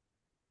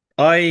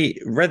 I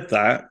read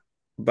that,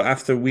 but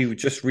after we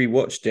just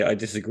rewatched it, I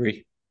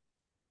disagree.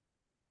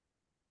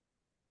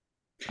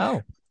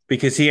 Oh.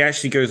 Because he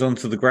actually goes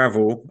onto the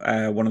gravel,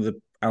 one of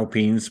the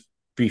Alpines,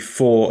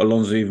 before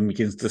Alonso even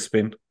begins to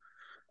spin.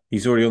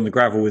 He's already on the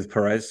gravel with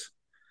Perez,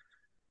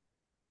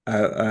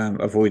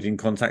 avoiding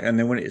contact. And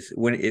then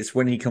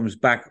when he comes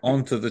back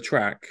onto the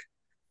track,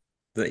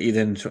 that he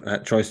then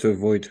tries to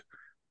avoid,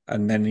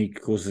 and then he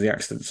causes the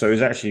accident. So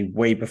it's actually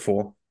way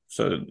before.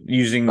 So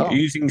using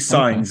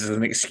signs as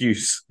an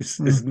excuse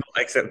is not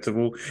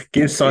acceptable.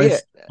 Give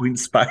signs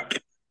points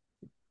back.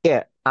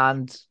 Yeah,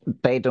 and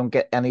they don't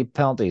get any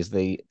penalties,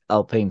 the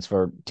Alpines,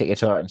 for taking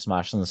each other and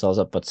smashing themselves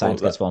up, but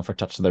Sainz gets one for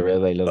touching the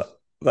railway loop.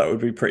 That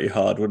would be pretty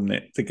hard, wouldn't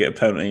it, to get a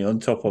penalty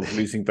on top of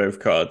losing both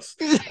cards?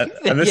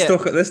 And let's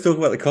talk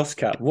about the cost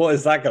cap. What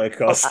is that going to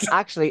cost?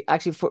 Actually,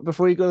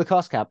 before you go to the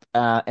cost cap,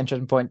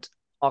 interesting point.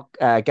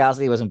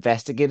 Gasly was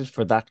investigated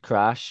for that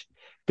crash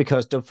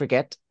because don't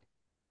forget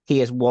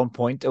he is 1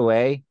 point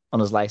away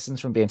on his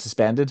license from being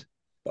suspended.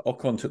 But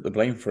Ocon took the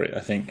blame for it, I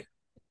think.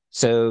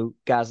 So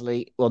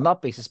Gasly will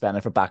not be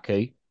suspended for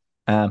Baku.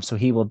 So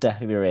he will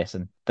definitely be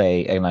racing.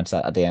 They announced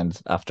that at the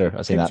end after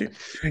I seen that.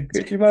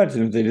 Could you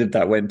imagine if they did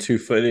that, went 2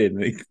 foot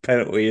in,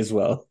 penalty as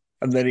well,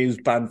 and then he was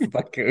banned for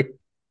Baku?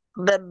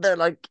 Then they're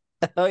like,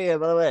 oh yeah,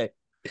 by the way,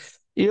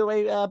 you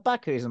know,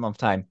 Baku is in a month's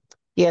time.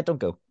 Yeah, don't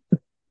go.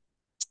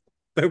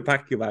 Don't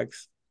pack your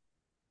bags.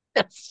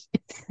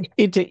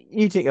 you take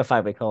a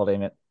 5-week holiday,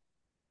 mate.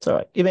 It's all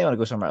right. You may want to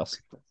go somewhere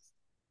else.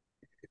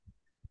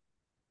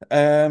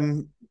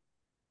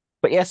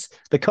 But yes,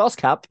 the cost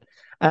cap.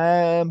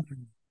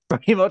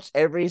 Pretty much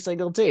every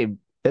single team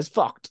is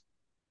fucked,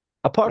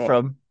 apart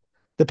from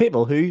the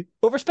people who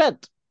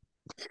overspent.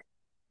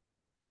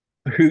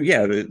 You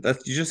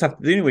just have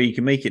to. The only way you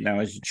can make it now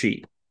is you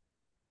cheat.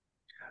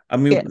 I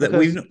mean,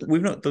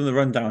 we've not done the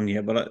rundown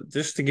yet, but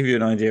just to give you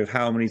an idea of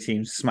how many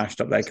teams smashed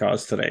up their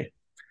cars today: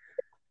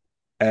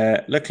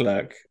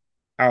 Leclerc,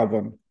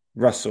 Albon,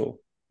 Russell,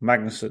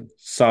 Magnussen,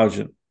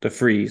 Sargent, De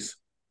Vries,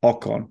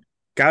 Ocon,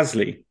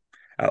 Gasly,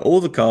 all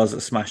the cars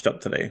that smashed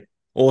up today,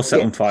 all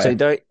set on fire.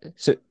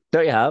 So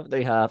there you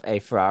have a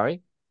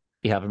Ferrari,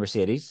 you have a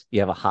Mercedes,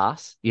 you have a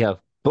Haas, you have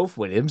both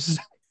Williams,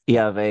 you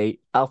have a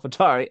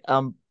AlphaTauri,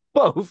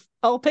 both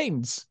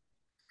Alpines.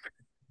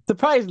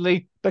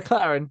 Surprisingly,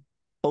 McLaren.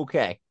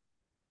 Okay.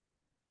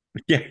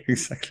 Yeah,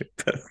 exactly.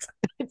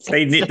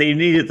 They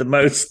need it the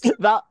most.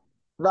 That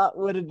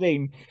would have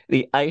been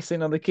the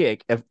icing on the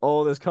cake if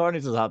all this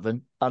carnage has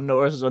happened and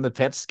Norris is on the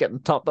pits getting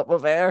topped up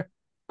with air.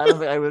 I don't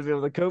think I would be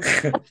able to cope.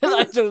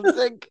 I don't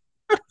think.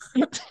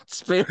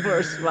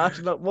 Spielberg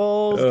smashing up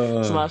walls,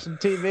 smashing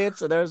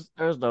teammates, and there's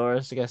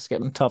Norris, I guess,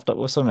 getting topped up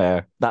with some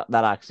air. That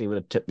actually would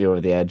have tipped me over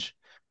the edge.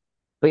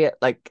 But yeah,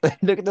 like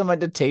look at the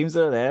amount of teams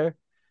that are there.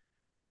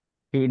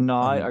 who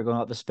now are going to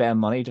have to spend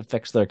money to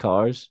fix their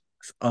cars,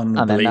 It's and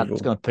then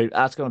unbelievable.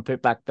 that's going to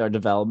put back their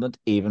development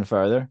even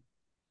further.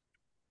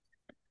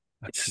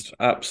 It's just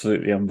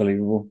absolutely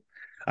unbelievable.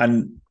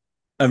 And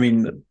I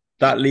mean,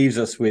 that leaves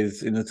us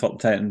with in the top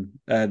 10.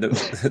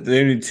 The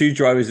only two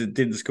drivers that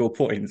didn't score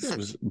points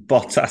was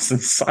Bottas and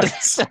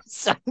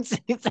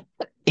Sainz.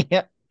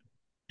 Yeah.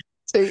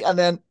 See, and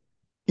then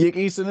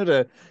Yuki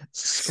Tsunoda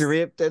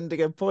scraped in to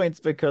get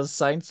points because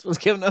Sainz was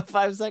given a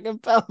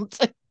 5-second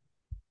penalty.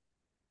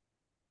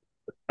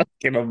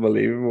 Fucking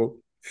unbelievable.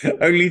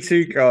 Only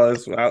two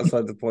cars were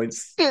outside the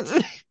points.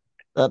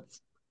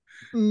 That's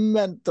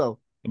mental.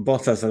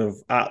 Bottas had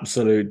an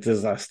absolute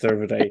disaster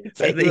of a day.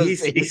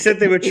 He said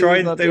they were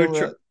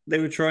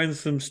trying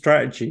some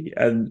strategy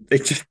and they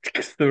just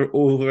threw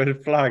all the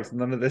red flags.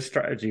 None of their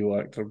strategy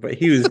worked. But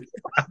he was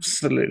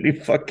absolutely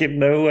fucking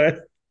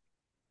nowhere.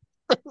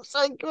 It's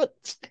like,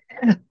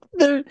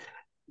 there,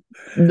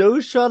 no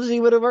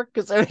strategy would have worked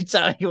because every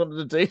time you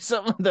wanted to do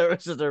something, there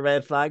was just a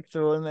red flag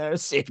thrown there, a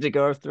safety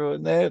car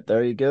thrown there.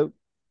 There you go.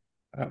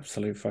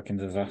 Absolute fucking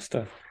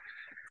disaster.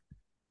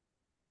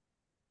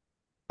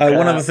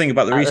 One other thing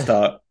about the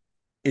restart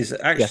is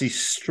actually yes.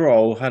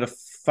 Stroll had a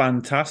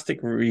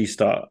fantastic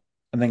restart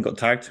and then got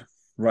tagged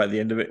right at the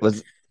end of it.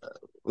 Was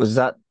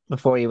that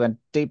before you went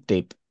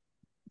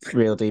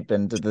real deep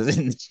into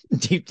the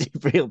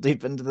real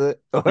deep into the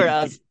or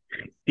as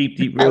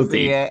Real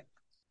deep.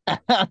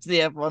 As the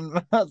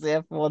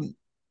F1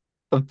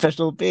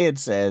 official page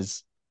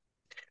says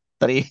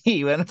that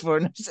he went for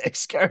an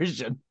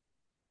excursion.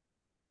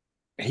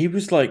 He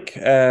was like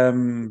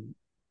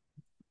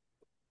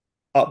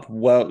up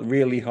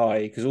really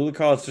high because all the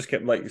cars just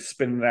kept like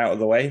spinning out of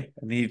the way,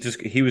 and he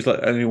was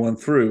like the only one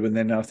through. And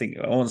then I think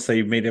once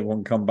they made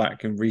everyone come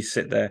back and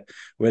resit there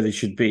where they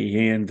should be,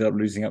 he ended up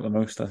losing out the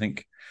most, I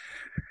think.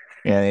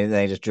 Yeah,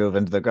 they just drove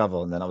into the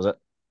gravel, and then that was it.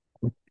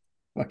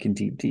 Fucking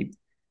deep.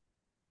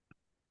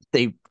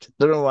 Don't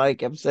know why I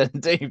kept saying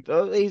deep.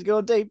 Oh, he's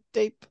going deep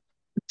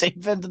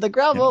into the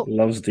gravel.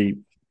 Yeah, loves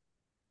deep.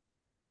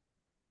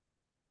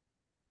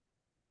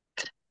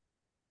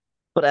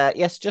 But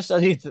yes, just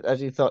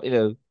as you thought,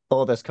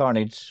 all this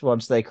carnage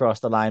once they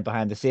crossed the line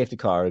behind the safety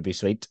car would be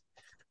sweet.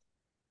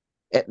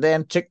 It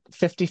then took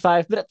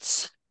 55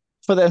 minutes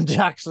for them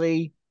to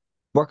actually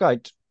work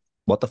out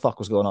what the fuck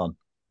was going on.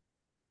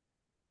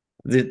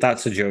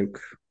 That's a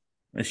joke.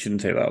 It shouldn't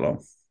take that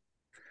long.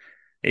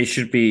 It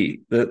should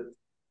be the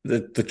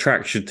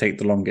track should take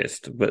the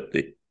longest, but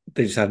they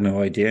just had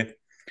no idea.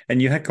 And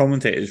you had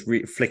commentators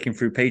flicking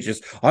through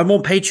pages. I'm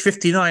on page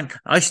 59.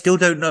 I still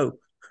don't know.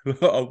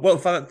 Well,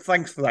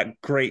 thanks for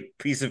that great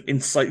piece of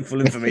insightful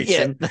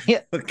information.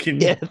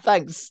 yeah,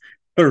 thanks,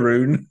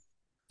 Haroon.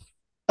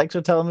 Thanks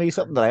for telling me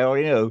something that I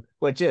already know,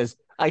 which is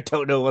I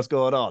don't know what's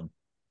going on.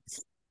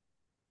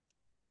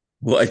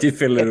 Well, I did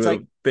feel a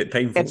little bit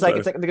painful. It's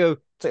like they go,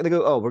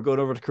 oh, we're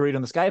going over to Korea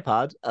on the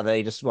Skypad, and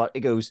they just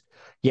it goes,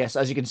 yes,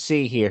 as you can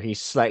see here,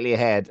 he's slightly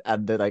ahead,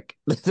 and they're like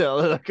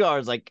the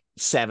car's like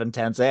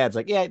 7/10 ahead. It's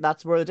like, yeah,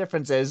 that's where the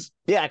difference is.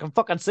 Yeah, I can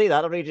fucking see that.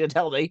 I don't need you to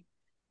tell me.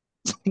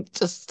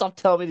 Just stop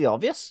telling me the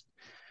obvious.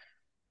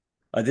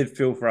 I did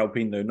feel for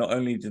Alpine though. Not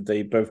only did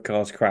they both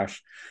cars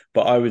crash,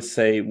 but I would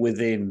say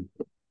within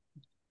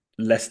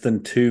less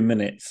than 2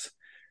 minutes,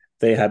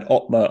 they had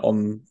Otmar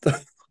on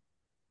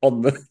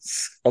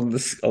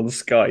the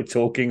Sky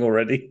talking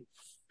already.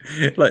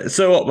 Like,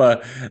 so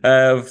Otmar,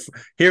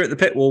 here at the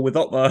pit wall with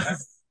Otmar.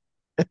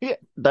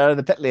 They're in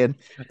the pit lane.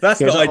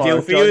 That's not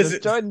ideal for you, is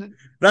it?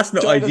 That's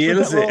not ideal,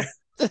 is it?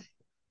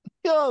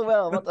 Oh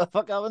well, what the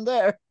fuck happened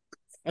there?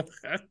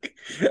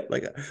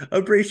 Like,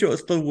 I'm pretty sure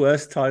it's the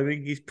worst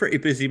timing. He's a pretty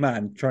busy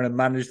man trying to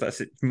manage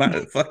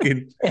that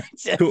fucking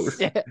sort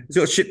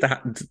of shit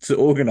to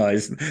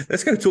organize.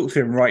 Let's go talk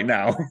to him right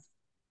now.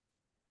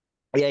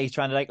 Yeah, he's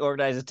trying to like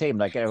organize a team,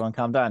 like everyone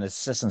calm down. His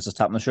assistant's just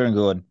tapping the shoulder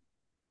and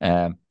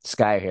going,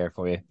 Sky here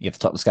for you. You have to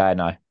talk to Sky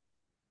now.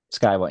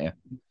 Sky want you.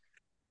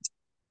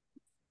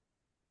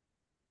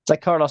 It's like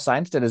Carlos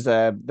Sainz did his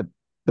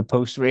the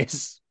post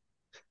race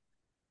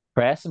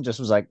press and just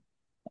was like,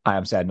 I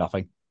am saying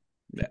nothing.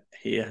 Yeah,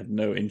 he had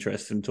no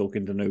interest in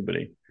talking to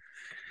nobody.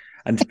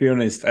 And to be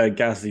honest,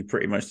 Gasly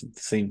pretty much did the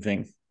same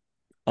thing.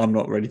 I'm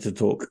not ready to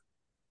talk.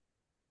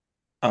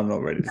 Both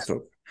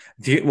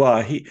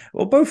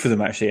of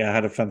them actually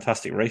had a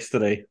fantastic race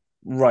today,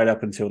 right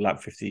up until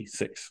lap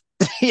 56.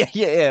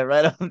 yeah,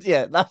 right up.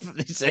 Yeah, lap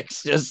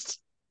 56 just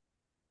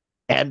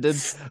ended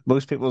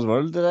most people's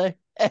world today.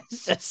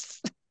 It's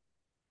just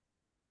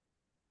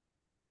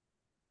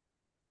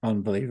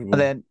unbelievable.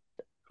 And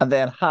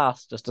then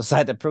Haas just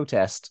decided to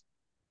protest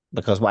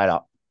because why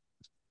not?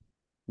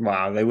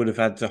 Wow, they would have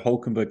had to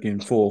Hulkenberg in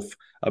fourth.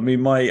 I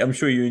mean, I'm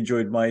sure you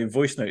enjoyed my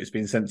voice notes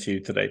being sent to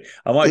you today.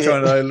 I might try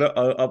and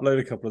upload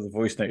a couple of the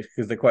voice notes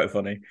because they're quite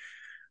funny.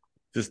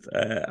 Just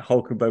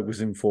Hulkenberg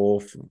was in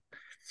fourth.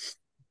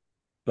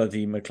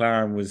 Bloody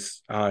McLaren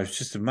was. It was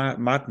just a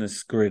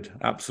madness grid,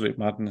 absolute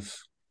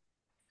madness.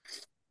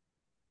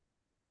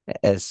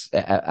 I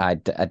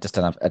just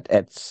don't have.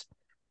 It's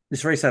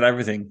this race had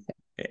everything.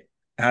 It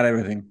had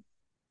everything.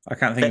 I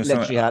can't think It of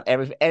something literally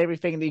had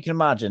everything that you can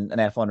imagine an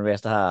F1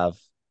 race to have.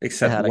 It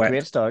except had a great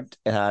wet. start.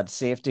 It had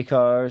safety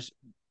cars.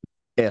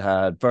 It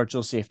had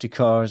virtual safety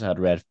cars. It had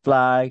red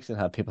flags. It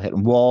had people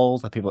hitting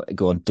walls. It had people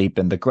going deep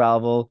in the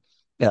gravel.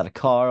 It had a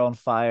car on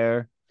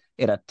fire.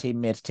 It had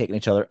teammates taking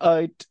each other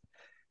out.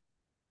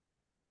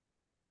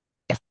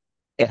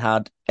 It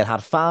had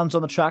fans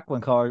on the track when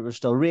cars were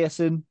still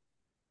racing,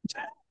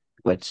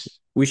 which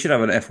We should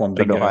have an F1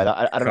 I don't know how bingo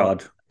that I don't know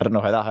card. I don't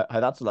know how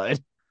that's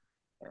allowed.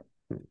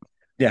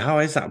 Yeah, how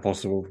is that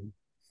possible?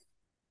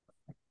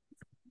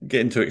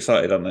 Getting too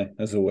excited, aren't they?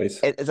 As always.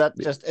 Is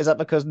that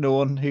because no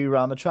one who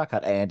ran the track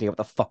had any idea what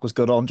the fuck was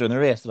going on during the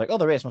race? They're like, oh,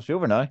 the race must be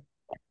over now.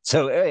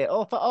 So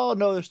oh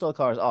no, there's still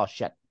cars. Oh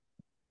shit.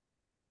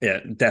 Yeah,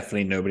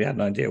 definitely nobody had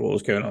an idea what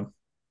was going on.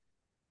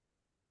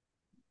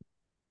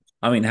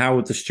 I mean, how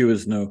would the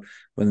stewards know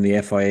when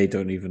the FIA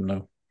don't even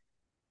know?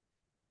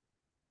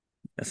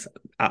 It's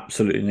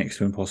absolutely next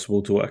to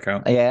impossible to work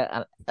out.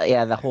 Yeah,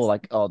 yeah, the whole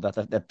like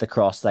the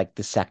cross like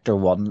the sector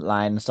one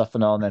line and stuff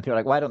and all, and then people are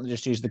like, why don't they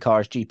just use the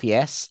car's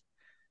GPS?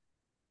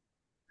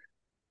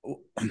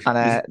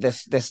 And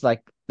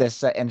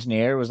this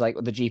engineer was like,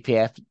 the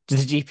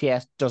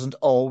GPS doesn't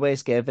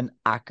always give an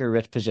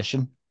accurate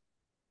position.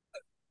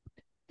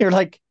 You're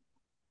like,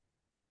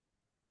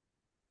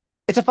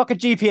 it's a fucking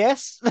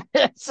GPS.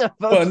 It's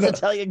Well, supposed to no,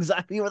 tell you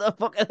exactly what the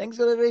fucking thing's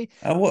gonna be.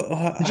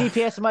 The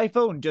GPS on my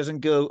phone doesn't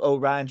go, oh,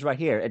 Ryan's right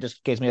here. It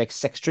just gives me like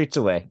 6 streets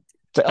away.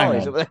 It's like, hang oh,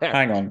 he's on, over there.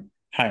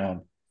 hang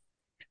on.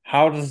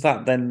 How does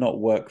that then not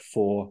work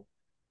for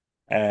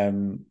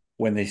when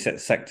they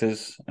set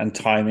sectors and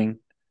timing?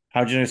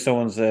 How do you know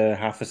someone's a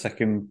half a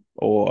second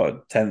or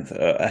a tenth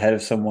ahead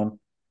of someone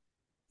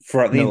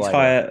throughout the No idea.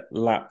 entire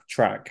lap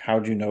track? How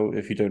do you know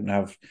if you don't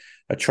have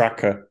a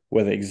tracker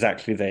whether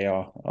exactly they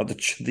are or the I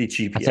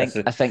GPS?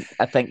 think I think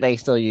I think they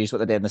still use what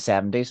they did in the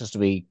 70s, just to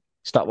be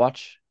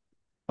stopwatch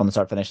on the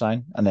start finish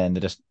line, and then they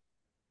just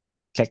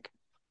click.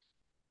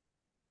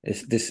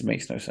 This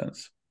makes no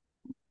sense.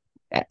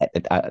 I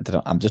don't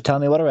know. I'm just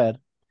telling you what I read.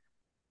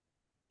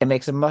 It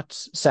makes as much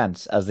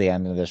sense as the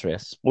end of this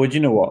race. Well, do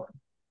you know what?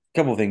 A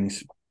couple of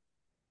things.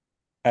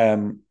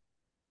 Um,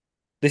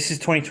 this is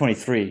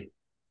 2023.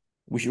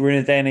 We're in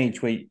a day and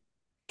age where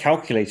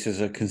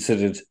calculators are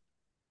considered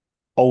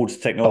old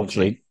Obviously,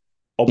 technology,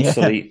 yeah,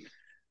 obsolete.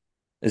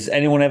 Has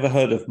anyone ever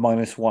heard of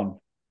 -1?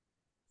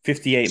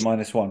 58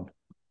 minus 1.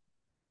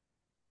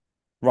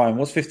 Ryan,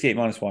 what's 58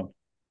 minus 1?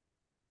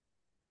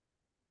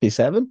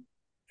 P7.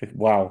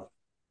 Wow.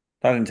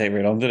 That didn't take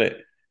very long, did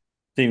it?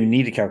 Didn't even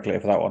need a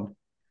calculator for that one.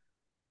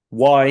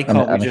 Why I'm can't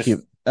we I'm a just.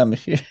 human. I'm a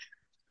human.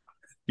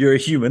 You're a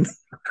human.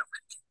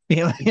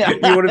 Yeah, You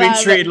want to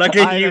be treated like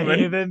a I'm a human.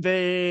 human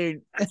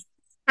being.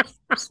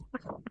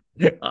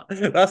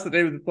 That's the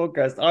name of the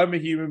podcast. I'm a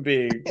human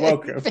being.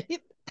 Welcome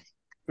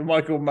to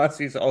Michael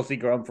Massey's Aussie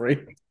Grand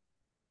Prix.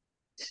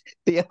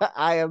 Yeah,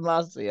 I am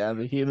Massey. I'm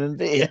a human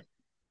being.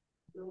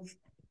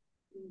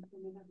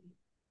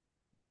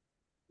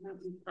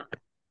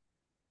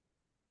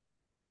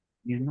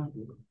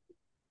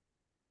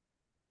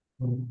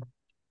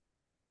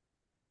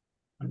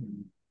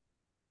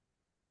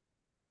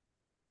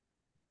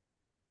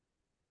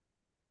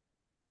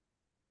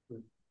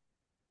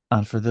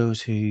 And for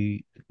those who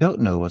don't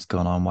know what's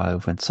going on while I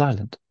went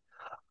silent,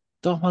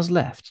 Dom has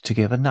left to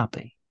give a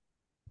nappy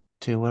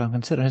to what I'm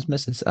considering his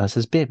missus as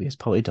his baby has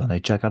probably done a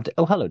gigantic.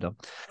 Oh, hello, Dom.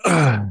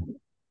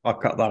 I'll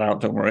cut that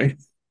out, don't worry.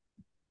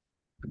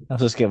 I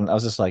was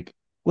just like,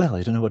 well,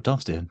 I don't know what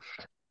Dom's doing.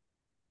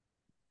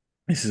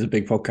 This is a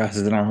big podcast.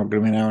 It's going to be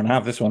an hour and a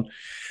half, this one.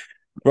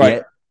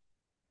 Right.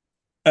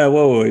 Yeah.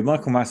 Whoa.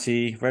 Michael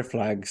Massey, red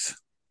flags.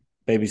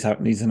 Baby's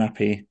needs a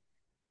nappy.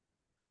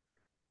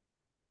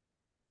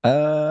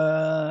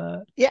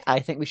 Yeah, I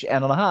think we should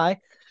end on a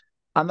high.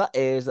 And that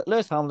is that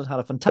Lewis Hamilton had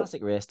a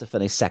fantastic race to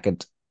finish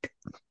second.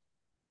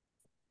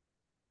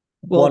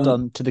 Well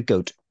done to the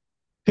GOAT,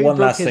 who one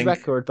broke last his thing.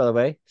 record, by the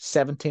way,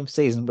 17th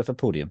season with a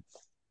podium.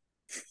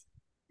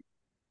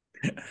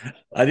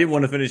 I didn't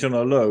want to finish on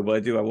a low, but I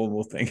do have one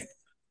more thing.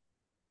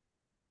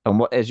 And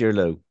what is your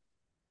low?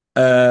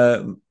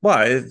 Well,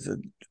 it's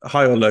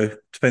high or low,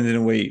 depending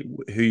on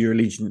who your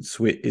allegiance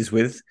is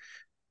with.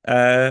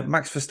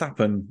 Max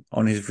Verstappen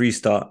on his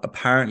restart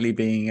apparently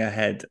being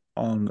ahead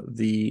on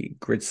the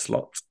grid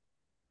slot.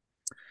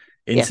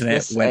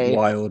 Internet went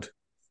wild.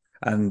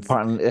 And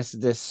apparently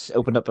this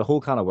opened up a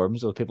whole can of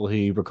worms with people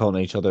who were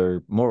calling each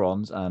other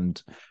morons,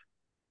 and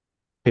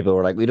people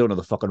were like, we don't know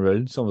the fucking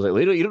rules. Someone was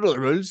like, you don't know the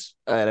rules.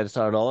 And it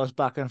started all this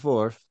back and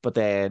forth. But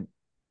then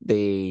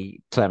the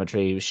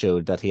telemetry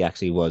showed that he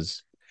actually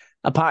was.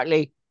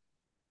 Apparently,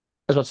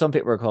 is what some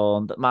people were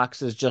calling, that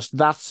Max is just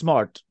that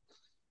smart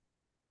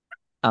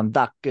and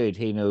that good.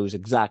 He knows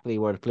exactly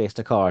where to place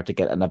the car to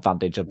get an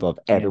advantage above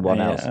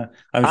everyone else.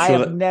 I'm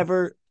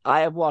sure I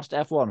have watched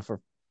F1 for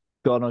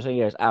God knows how many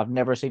years. I've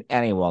never seen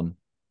anyone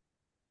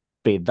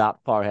be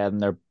that far ahead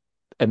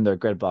in their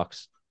grid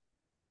box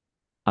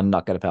and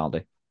not get a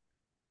penalty.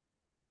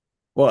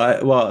 What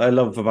I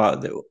love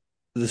about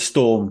the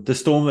storm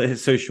that hit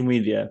social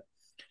media.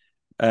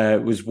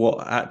 was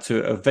what had to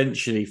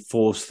eventually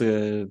force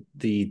the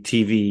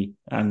TV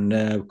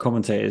and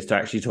commentators to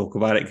actually talk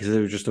about it because they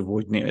were just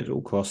avoiding it at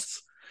all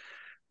costs.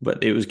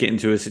 But it was getting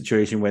to a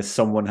situation where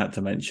someone had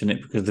to mention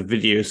it because the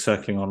videos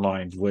circling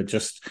online were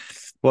just,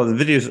 well,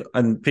 the videos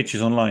and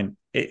pictures online,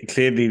 it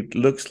clearly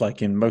looks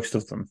like in most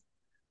of them,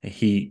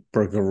 he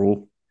broke a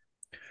rule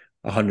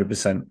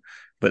 100%.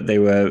 But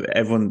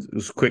everyone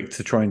was quick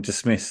to try and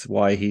dismiss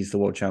why he's the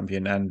world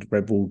champion and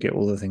Red Bull get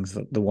all the things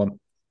that they want,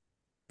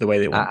 the way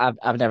they want.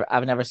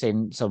 I've never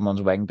seen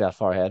someone's wing that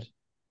far ahead.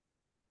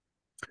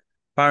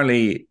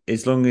 Apparently,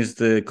 as long as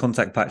the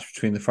contact patch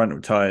between the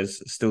front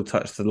tires still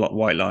touched the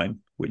white line,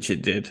 which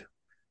it did,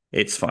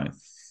 it's fine.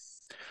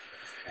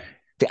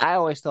 I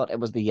always thought it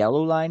was the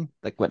yellow line,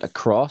 like went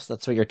across.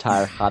 That's where your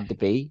tire had to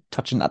be,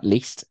 touching at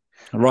least.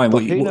 Ryan,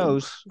 who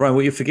knows? Ryan,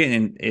 what you're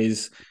forgetting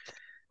is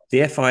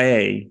the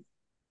FIA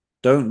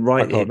don't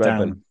write it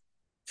down.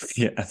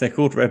 Yeah, they're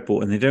called Red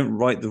Bull, and they don't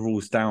write the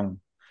rules down.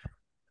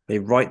 They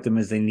write them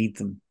as they need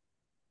them.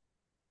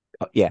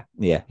 Oh, yeah.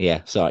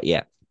 Sorry,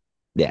 yeah.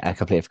 I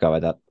completely forgot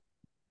about that.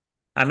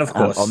 And of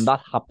course, on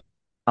that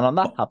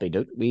happy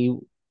note,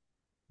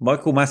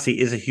 Michael Massey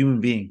is a human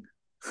being.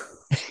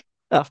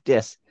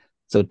 Yes,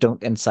 so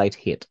don't incite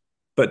hate.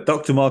 But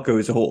Dr. Marco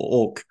is a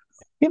orc.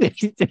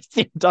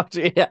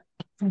 Doctor, yeah,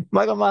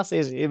 Michael Massey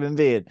is a human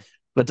being,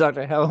 but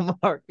Dr. Helmut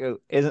Marko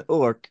is an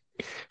orc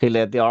who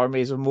led the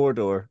armies of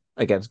Mordor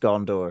against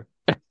Gondor.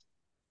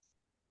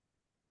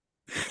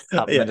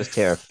 Yeah. His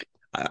terror.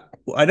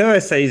 I know I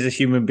say he's a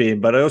human being,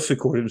 but I also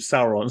call him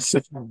Sauron.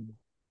 So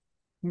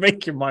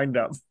make your mind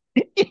up.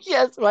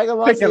 Yes,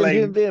 Michael Massey is a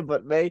human being,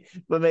 but may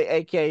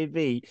AKA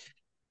be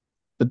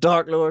the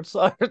Dark Lord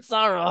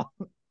Sauron,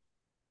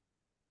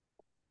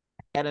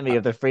 enemy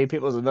of the free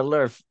peoples of Middle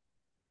Earth.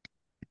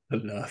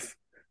 Enough.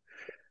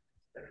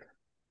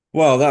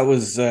 Well, that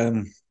was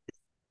a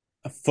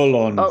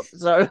full-on. Oh,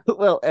 sorry.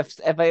 Well, if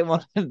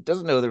anyone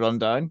doesn't know the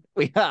rundown,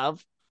 we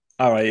have.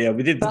 All right, yeah,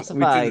 we did.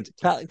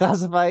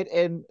 Classified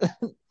in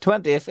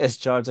 20th is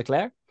Charles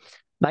Leclerc,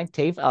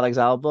 19th Alex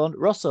Albon,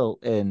 Russell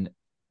in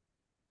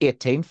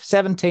 18th,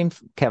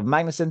 17th Kevin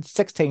Magnussen,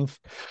 16th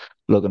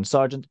Logan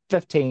Sargent,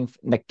 15th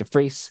Nick de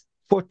Vries,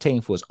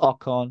 14th was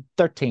Ocon,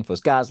 13th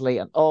was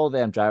Gasly, and all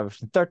them drivers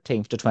from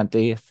 13th to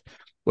 20th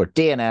were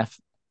DNF,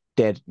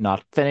 did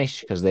not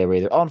finish because they were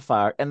either on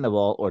fire, in the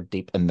wall, or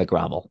deep in the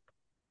gravel.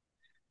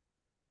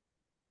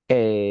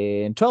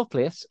 In 12th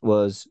place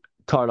was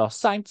Carlos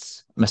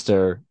Sainz,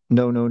 Mr.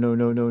 No,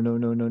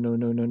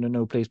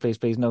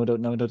 please, no,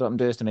 don't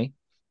do this to me.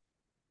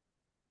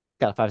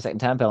 Got a 5-second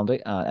time penalty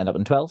and ended up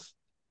in 12th,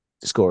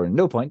 scoring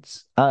no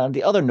points. And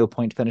the other no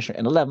point finisher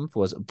in 11th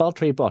was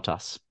Valtteri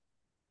Bottas.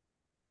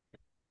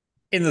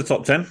 In the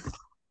top 10,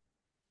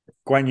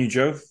 Guan Yu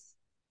Zhou.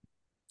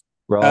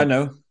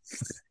 No.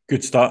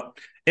 Good start.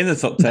 In the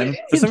top 10.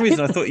 For some reason,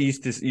 I thought you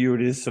were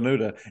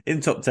Tsunoda.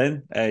 In top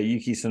 10,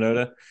 Yuki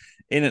Tsunoda.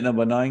 In at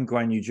number 9,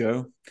 Guan Yu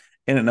Zhou.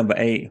 In at number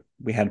 8,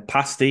 we had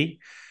Pasti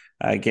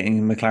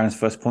getting McLaren's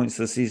first points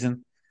of the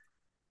season.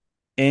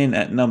 In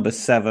at number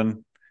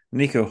 7,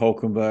 Nico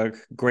Hülkenberg.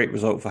 Great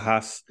result for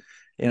Haas.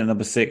 In at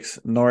number 6,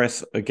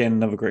 Norris. Again,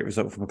 another great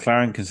result for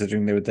McLaren,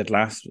 considering they were dead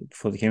last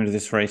before they came into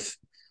this race.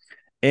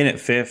 In at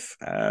 5th,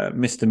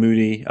 Mr.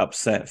 Moody,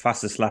 upset,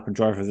 fastest lap and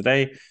driver of the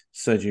day,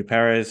 Sergio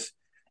Perez.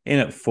 In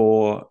at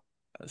 4,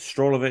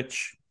 Strolovic.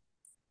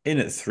 In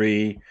at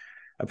 3,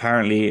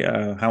 apparently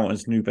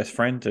Hamilton's new best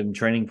friend and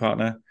training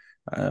partner,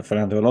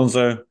 Fernando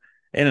Alonso.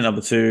 In at number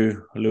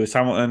 2, Lewis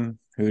Hamilton,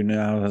 who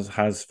now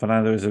has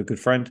Fernando as a good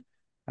friend.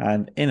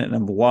 And in at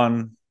number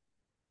 1,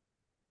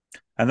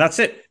 and that's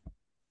it.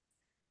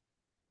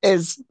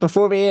 Is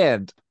before we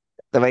end,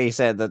 the way you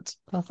said that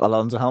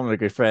Alonso and Hamilton are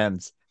good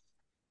friends.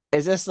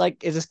 Is this going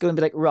to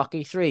be like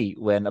Rocky 3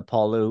 when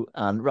Apollo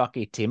and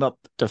Rocky team up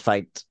to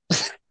fight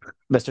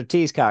Mr.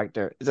 T's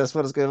character? Is this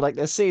what it's going to be like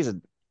this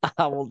season?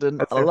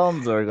 Hamilton and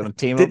Alonso are going to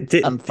team up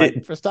and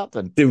fight for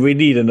Verstappen. Did we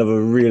need another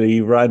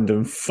really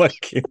random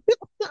fucking...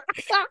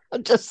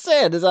 I'm just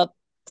saying, is that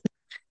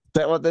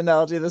what the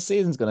analogy of the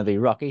season is going to be?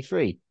 Rocky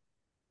 3.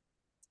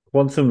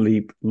 Quantum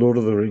Leap, Lord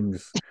of the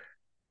Rings,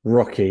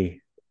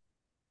 Rocky.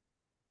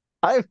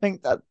 I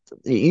think that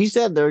you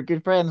said they're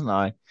good friends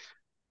now.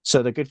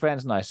 So they're good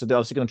friends now. So they're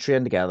obviously going to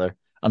train together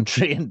and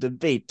train to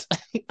beat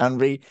and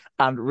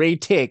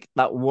retake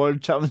that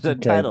world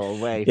championship title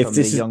away from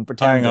the young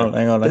pretender.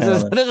 Hang on.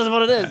 This is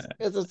what it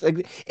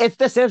is. If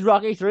this is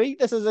Rocky 3,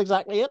 this is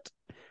exactly it.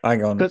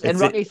 Hang on. Because in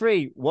Rocky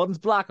 3, one's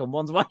black and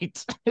one's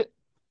white.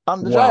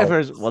 And the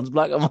drivers, one's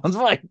black and one's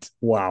white.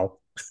 Wow.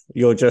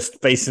 You're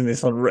just basing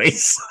this on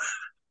race.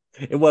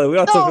 Well, we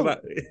are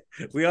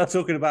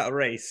talking about a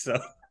race, so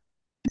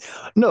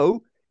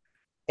no.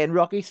 In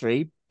Rocky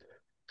 3,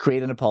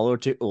 Creed and Apollo are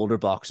two older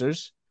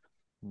boxers,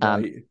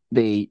 right. And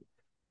the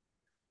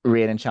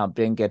reigning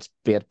champion gets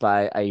beat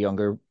by a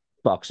younger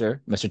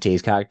boxer, Mr.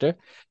 T's character.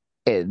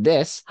 In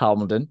this,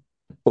 Hamilton,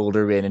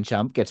 older reigning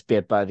champ, gets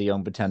beat by the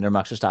young pretender,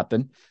 Max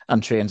Verstappen,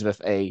 and trains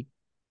with a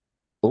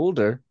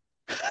older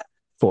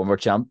former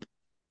champ,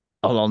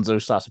 Alonso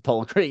 /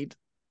 Apollo Creed.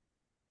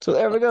 So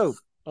there we go.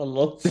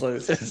 Alonso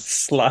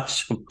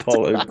 /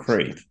 Apollo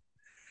Creed.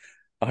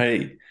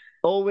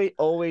 All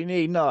we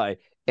need now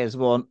is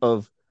one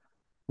of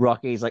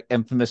Rocky's like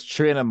infamous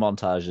training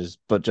montages,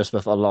 but just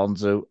with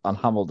Alonso and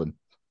Hamilton.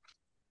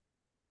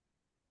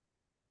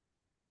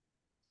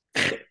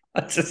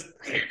 I just,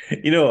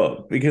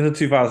 because of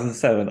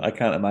 2007, I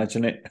can't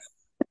imagine it.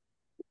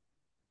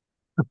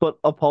 But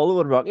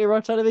Apollo and Rocky are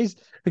outside of these.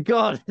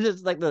 God,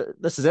 it's like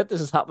this is it.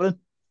 This is happening.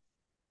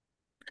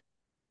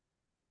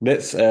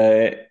 Let's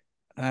okay.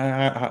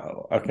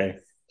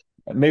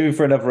 Maybe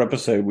for another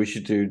episode, we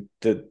should do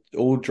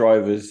all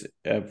drivers,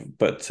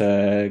 but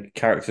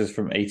characters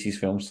from 80s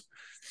films,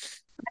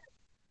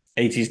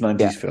 80s,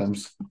 90s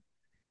films.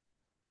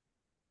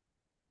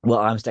 Well,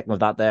 I'm sticking with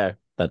that there.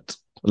 That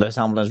Lewis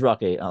Hamilton is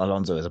Rocky and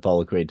Alonso is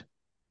Apollo Creed.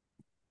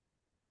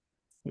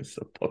 It's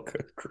Apollo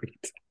Creed.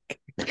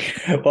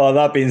 Well,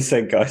 that being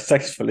said, guys,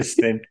 thanks for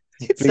listening.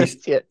 Please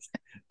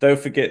don't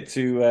forget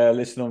to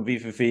listen on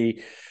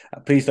V4V.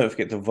 Please don't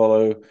forget to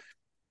follow.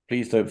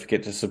 Please don't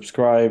forget to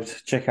subscribe.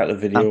 Check out the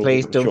video. And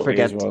please don't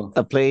forget. Well.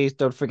 Please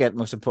don't forget,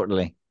 most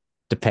importantly,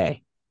 to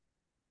pay,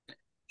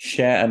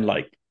 share, and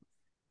like,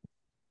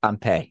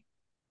 and pay.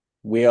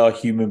 We are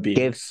human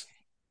beings.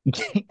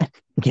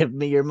 Give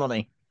me your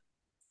money,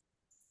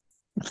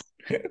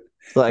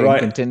 so I can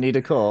continue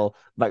to call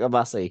Michael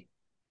Massey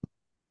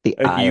the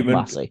Eye of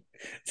Massey.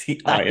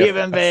 A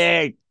human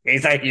being.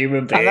 He's a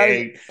human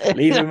being.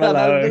 Leave him alone. And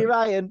I'll be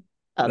Ryan,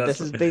 and this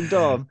has been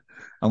Dom,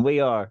 and we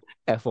are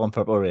F1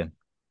 Purple Rain.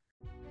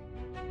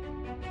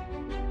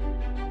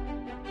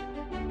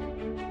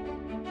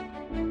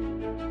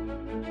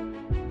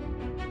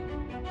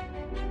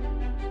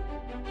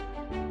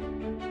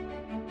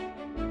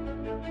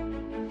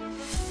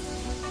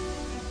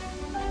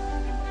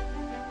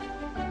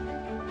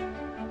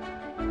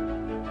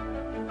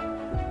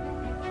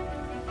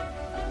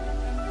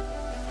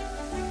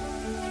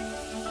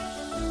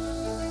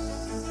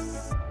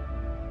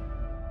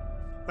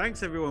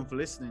 Thanks everyone for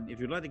listening. If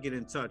you'd like to get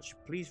in touch,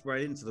 please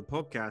write into the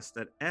podcast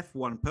at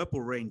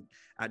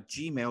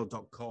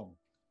f1purplerain@gmail.com.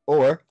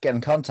 Or get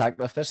in contact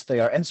with us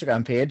through our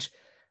Instagram page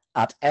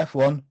at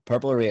F1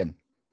 Purple Rain.